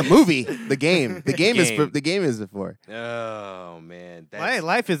 No, not the movie. The game. The game is for, game. the game is for. Oh man, Hey,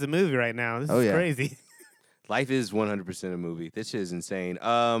 life is a movie right now. This Oh, is yeah. crazy. life is 100% a movie. This shit is insane.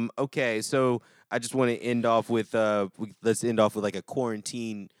 Okay, so I just want to end off with let's end off with like a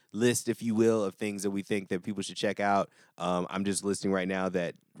quarantine list, if you will, of things that we think that people should check out. I'm just listing right now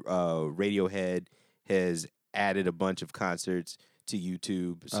that Radiohead has added a bunch of concerts to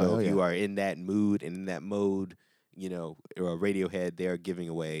YouTube. So Oh, if yeah. you are in that mood and in that mode, Radiohead, they are giving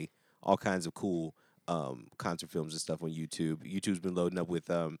away all kinds of cool concert films and stuff on YouTube. YouTube's been loading up with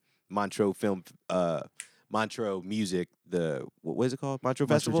Montreux Music, what is it called? Montreux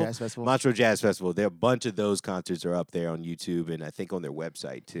Festival? Jazz Festival. Montreux Jazz Festival. There are a bunch of those concerts are up there on YouTube and I think on their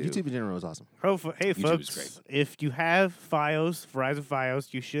website too. YouTube in general is awesome. Hey, YouTube is folks, great. if you have Fios, Verizon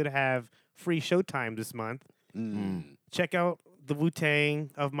Fios, you should have free Showtime this month. Check out the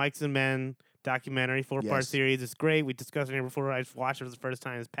Wu-Tang of Mikes and Men documentary, 4-part Yes. series. It's great. We discussed it here before. I watched it for the first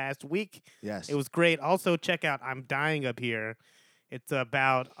time this past week. Yes. It was great. Also, check out I'm Dying Up Here. It's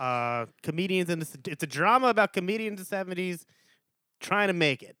about comedians it's a drama about comedians in the 70s trying to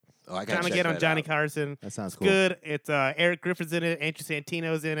make it. Oh, I Trying gotta to check get on that Johnny out. Carson. That sounds It's cool. good. It's Eric Griffin's in it, Andrew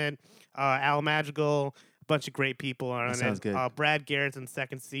Santino's in it, Al Madrigal, a bunch of great people are on sounds it. good. Brad Garrett's in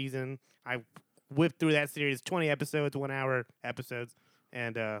second season. I whipped through that series, 20 episodes, 1 hour episodes,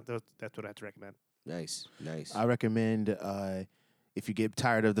 and that's what I have to recommend. Nice. I recommend if you get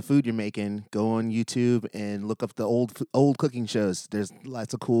tired of the food you're making, go on YouTube and look up the old cooking shows. There's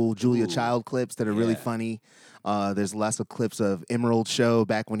lots of cool Julia Child clips that are really Yeah. funny. There's lots of clips of Emerald show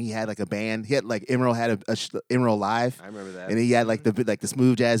back when he had like a band. He had like Emerald had Emerald Live. I remember that. And he had like the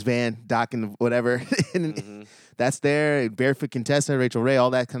smooth jazz band, Doc and whatever. And that's there. Barefoot Contessa, Rachel Ray,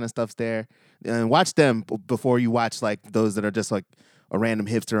 all that kind of stuff's there. And watch them before you watch like those that are just like a random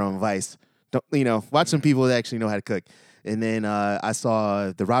hipster on Vice. Don't watch some people that actually know how to cook. And then I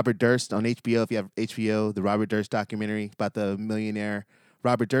saw the Robert Durst on HBO. If you have HBO, the Robert Durst documentary about the millionaire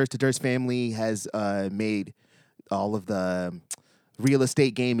Robert Durst. The Durst family has made all of the real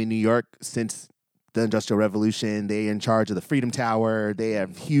estate game in New York since the Industrial Revolution. They're in charge of the Freedom Tower. They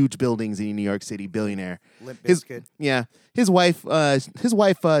have huge buildings in New York City. Billionaire. Limp His Bizkit. his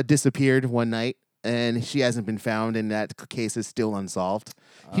wife disappeared one night, and she hasn't been found, and that case is still unsolved.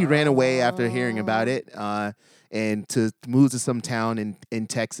 He ran away after hearing about it, and moved to some town in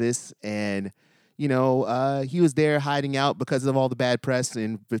Texas, and he was there hiding out because of all the bad press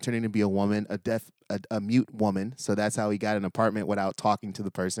and pretending to be a woman, a mute woman. So that's how he got an apartment without talking to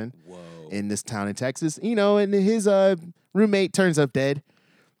the person. Whoa. In this town in Texas, and his roommate turns up dead.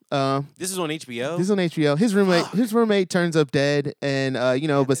 This is on HBO? This is on HBO. His roommate turns up dead, and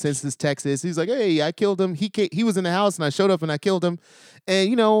but since it's Texas, he's like, "Hey, I killed him. He was in the house, and I showed up and I killed him,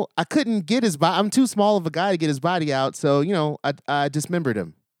 and I couldn't get his body. I'm too small of a guy to get his body out, so I dismembered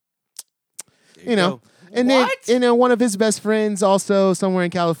him. There you go. And then one of his best friends, also somewhere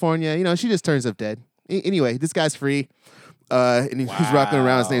in California, she just turns up dead. Anyway, this guy's free. And he's rocking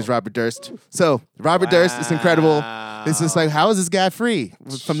around. His name's Robert Durst. So Robert Durst is incredible. It's just like, how is this guy free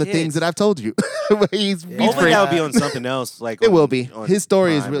from the things that I've told you? he's Hopefully free. that'll be on something else. Like It on- will be. on His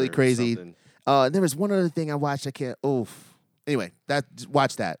story is Prime really or crazy. something. There was one other thing I watched. I can't. Anyway,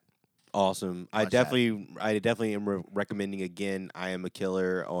 watch that. Awesome. I definitely am recommending again. I Am a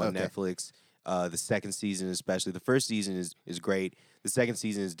Killer on Okay. Netflix. The second season, especially the first season, is great. The second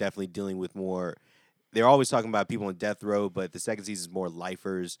season is definitely dealing with more. They're always talking about people on death row, but the second season is more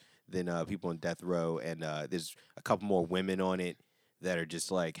lifers than people on death row, and there's a couple more women on it that are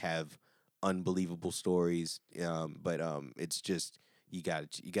just like have unbelievable stories. But it's just you got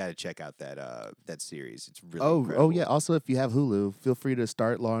to check out that series. It's really incredible. yeah. Also, if you have Hulu, feel free to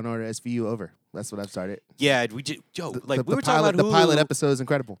start Law and Order SVU over. That's what I've started. Yeah, we just we were talking pilot, about the pilot Hulu. episode is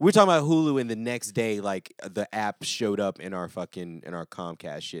incredible. We were talking about Hulu, and the next day, like the app showed up in our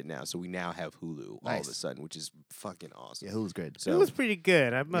Comcast shit now. So we now have Hulu all of a Nice. sudden, which is fucking awesome. Yeah, Hulu's great. It So was pretty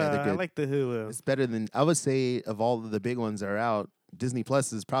good. they're I good. like the Hulu. It's better than I would say of all of the big ones that are out. Disney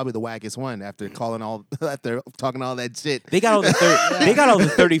Plus is probably the wackest one after after talking all that shit. They got all the they got all the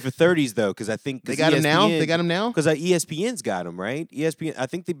 30 for 30s though, because I think They got them now. They got them now. because ESPN's got them, right? ESPN. I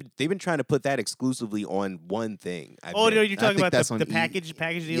think they've been trying to put that exclusively on one thing. I Oh, think. no, you're talking think about that's the on package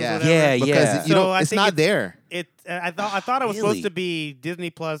deals. Yeah. Or whatever? Yeah, Because yeah. you So don't. I It's think not there. I thought it was Really? supposed to be Disney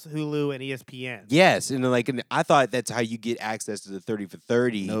Plus, Hulu, and ESPN. Yes, and I thought that's how you get access to the 30 for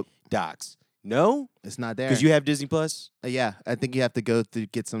 30 Nope. docs. No, It's not there. because you have Disney Plus. Yeah, I think you have to go to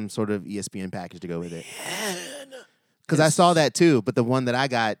get some sort of ESPN package to go with it. Because I saw that too, but the one that I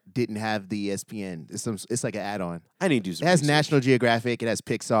got didn't have the ESPN. It's like an add-on. I need to do It some. has research. National Geographic. It has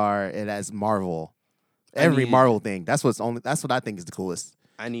Pixar. It has Marvel. Every need- Marvel thing. That's what I think is the coolest.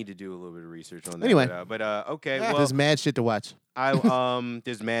 I need to do a little bit of research on that. Anyway. but okay. Well, There's mad shit to watch.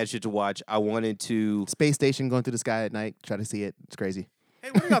 there's mad shit to watch. I wanted to. Space station going through the sky at night. Try to see it. It's crazy. Hey,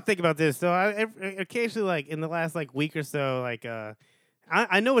 what do y'all think about this? So, occasionally, like in the last week or so,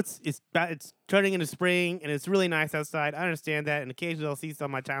 I know it's turning into spring and it's really nice outside. I understand that, and occasionally I'll see some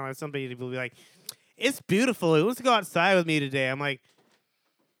on my timeline. Somebody will be like, "It's beautiful. Who wants to go outside with me today?" I'm like,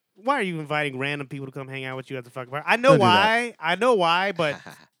 "Why are you inviting random people to come hang out with you at the fucking park?" I know Don't do why. I know why,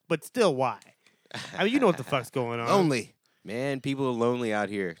 but still, why? I mean, you know what the fuck's going on. Only. Man, people are lonely out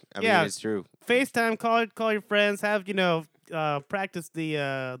here. I Yeah. mean, it's true. FaceTime, call your friends, have practice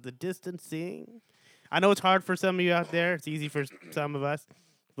the distancing. I know it's hard for some of you out there. It's easy for some of us,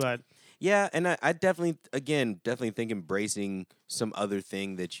 but Yeah, and I definitely think embracing some other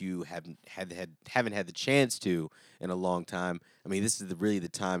thing that you haven't had the chance to in a long time. I mean, this is really the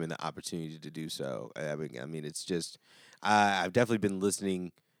time and the opportunity to do so. I mean, it's just I've definitely been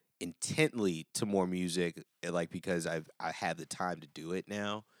listening intently to more music, because I have the time to do it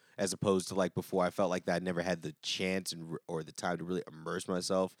now, as opposed to before I felt like that I never had the chance or the time to really immerse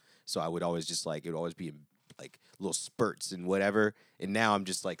myself. So I would always just it would always be in little spurts and whatever. And now I'm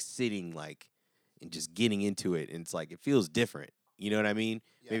just sitting and just getting into it, and it's it feels different. You know what I mean?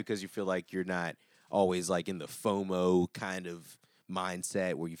 Yeah. Maybe because you feel like you're not always in the FOMO kind of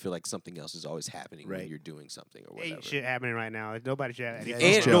mindset where you feel like something else is always happening when you're doing something or whatever. ain't shit happening right now. Nobody should have any.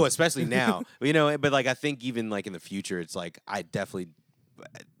 And, true. no, especially now. But I think even in the future, it's I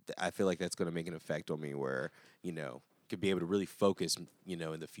feel like that's going to make an effect on me where, could be able to really focus,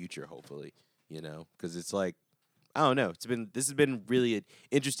 in the future, hopefully, because it's I don't know. This has been really an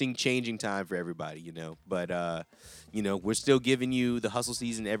interesting, changing time for everybody, But we're still giving you the hustle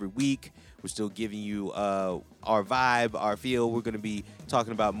season every week. We're still giving you our vibe, our feel. We're going to be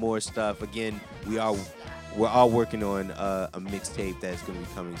talking about more stuff. Again, we're all working on a mixtape that's going to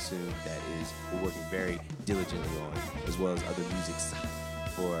be coming soon. We're working very diligently on, as well as other music stuff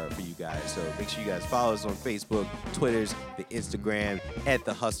for you guys. So make sure you guys follow us on Facebook, Twitters, the Instagram at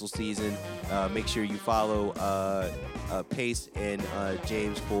The Hustle Season. Make sure you follow Pace and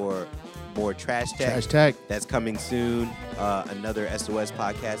James for more Trash Tech. Trash Tech. That's coming soon. Another SOS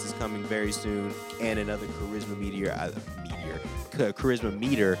podcast is coming very soon, and another Charisma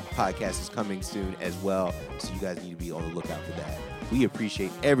Meter podcast is coming soon as well. So you guys need to be on the lookout for that. We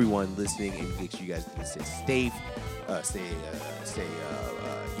appreciate everyone listening, and make sure you guys stay safe.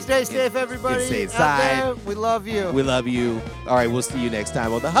 Stay safe, everybody. Stay out inside. there. We love you. We love you. All right, we'll see you next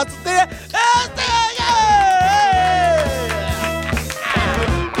time on the Hustle Theater.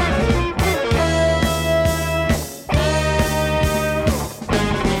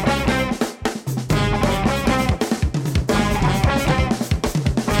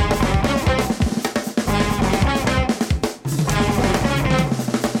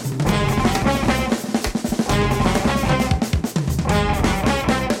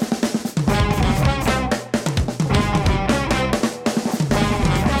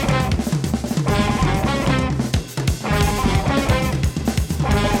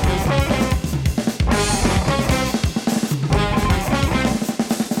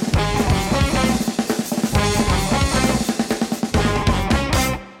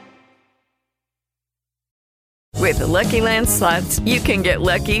 With the Lucky Land Slots, you can get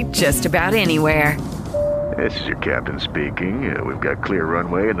lucky just about anywhere. This is your captain speaking. We've got clear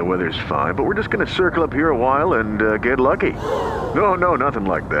runway and the weather's fine, but we're just going to circle up here a while and get lucky. No, nothing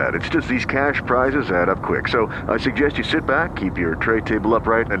like that. It's just these cash prizes add up quick. So I suggest you sit back, keep your tray table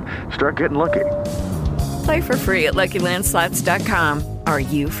upright, and start getting lucky. Play for free at LuckyLandSlots.com. Are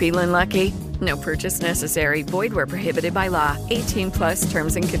you feeling lucky? No purchase necessary. Void where prohibited by law. 18+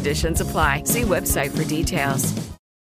 terms and conditions apply. See website for details.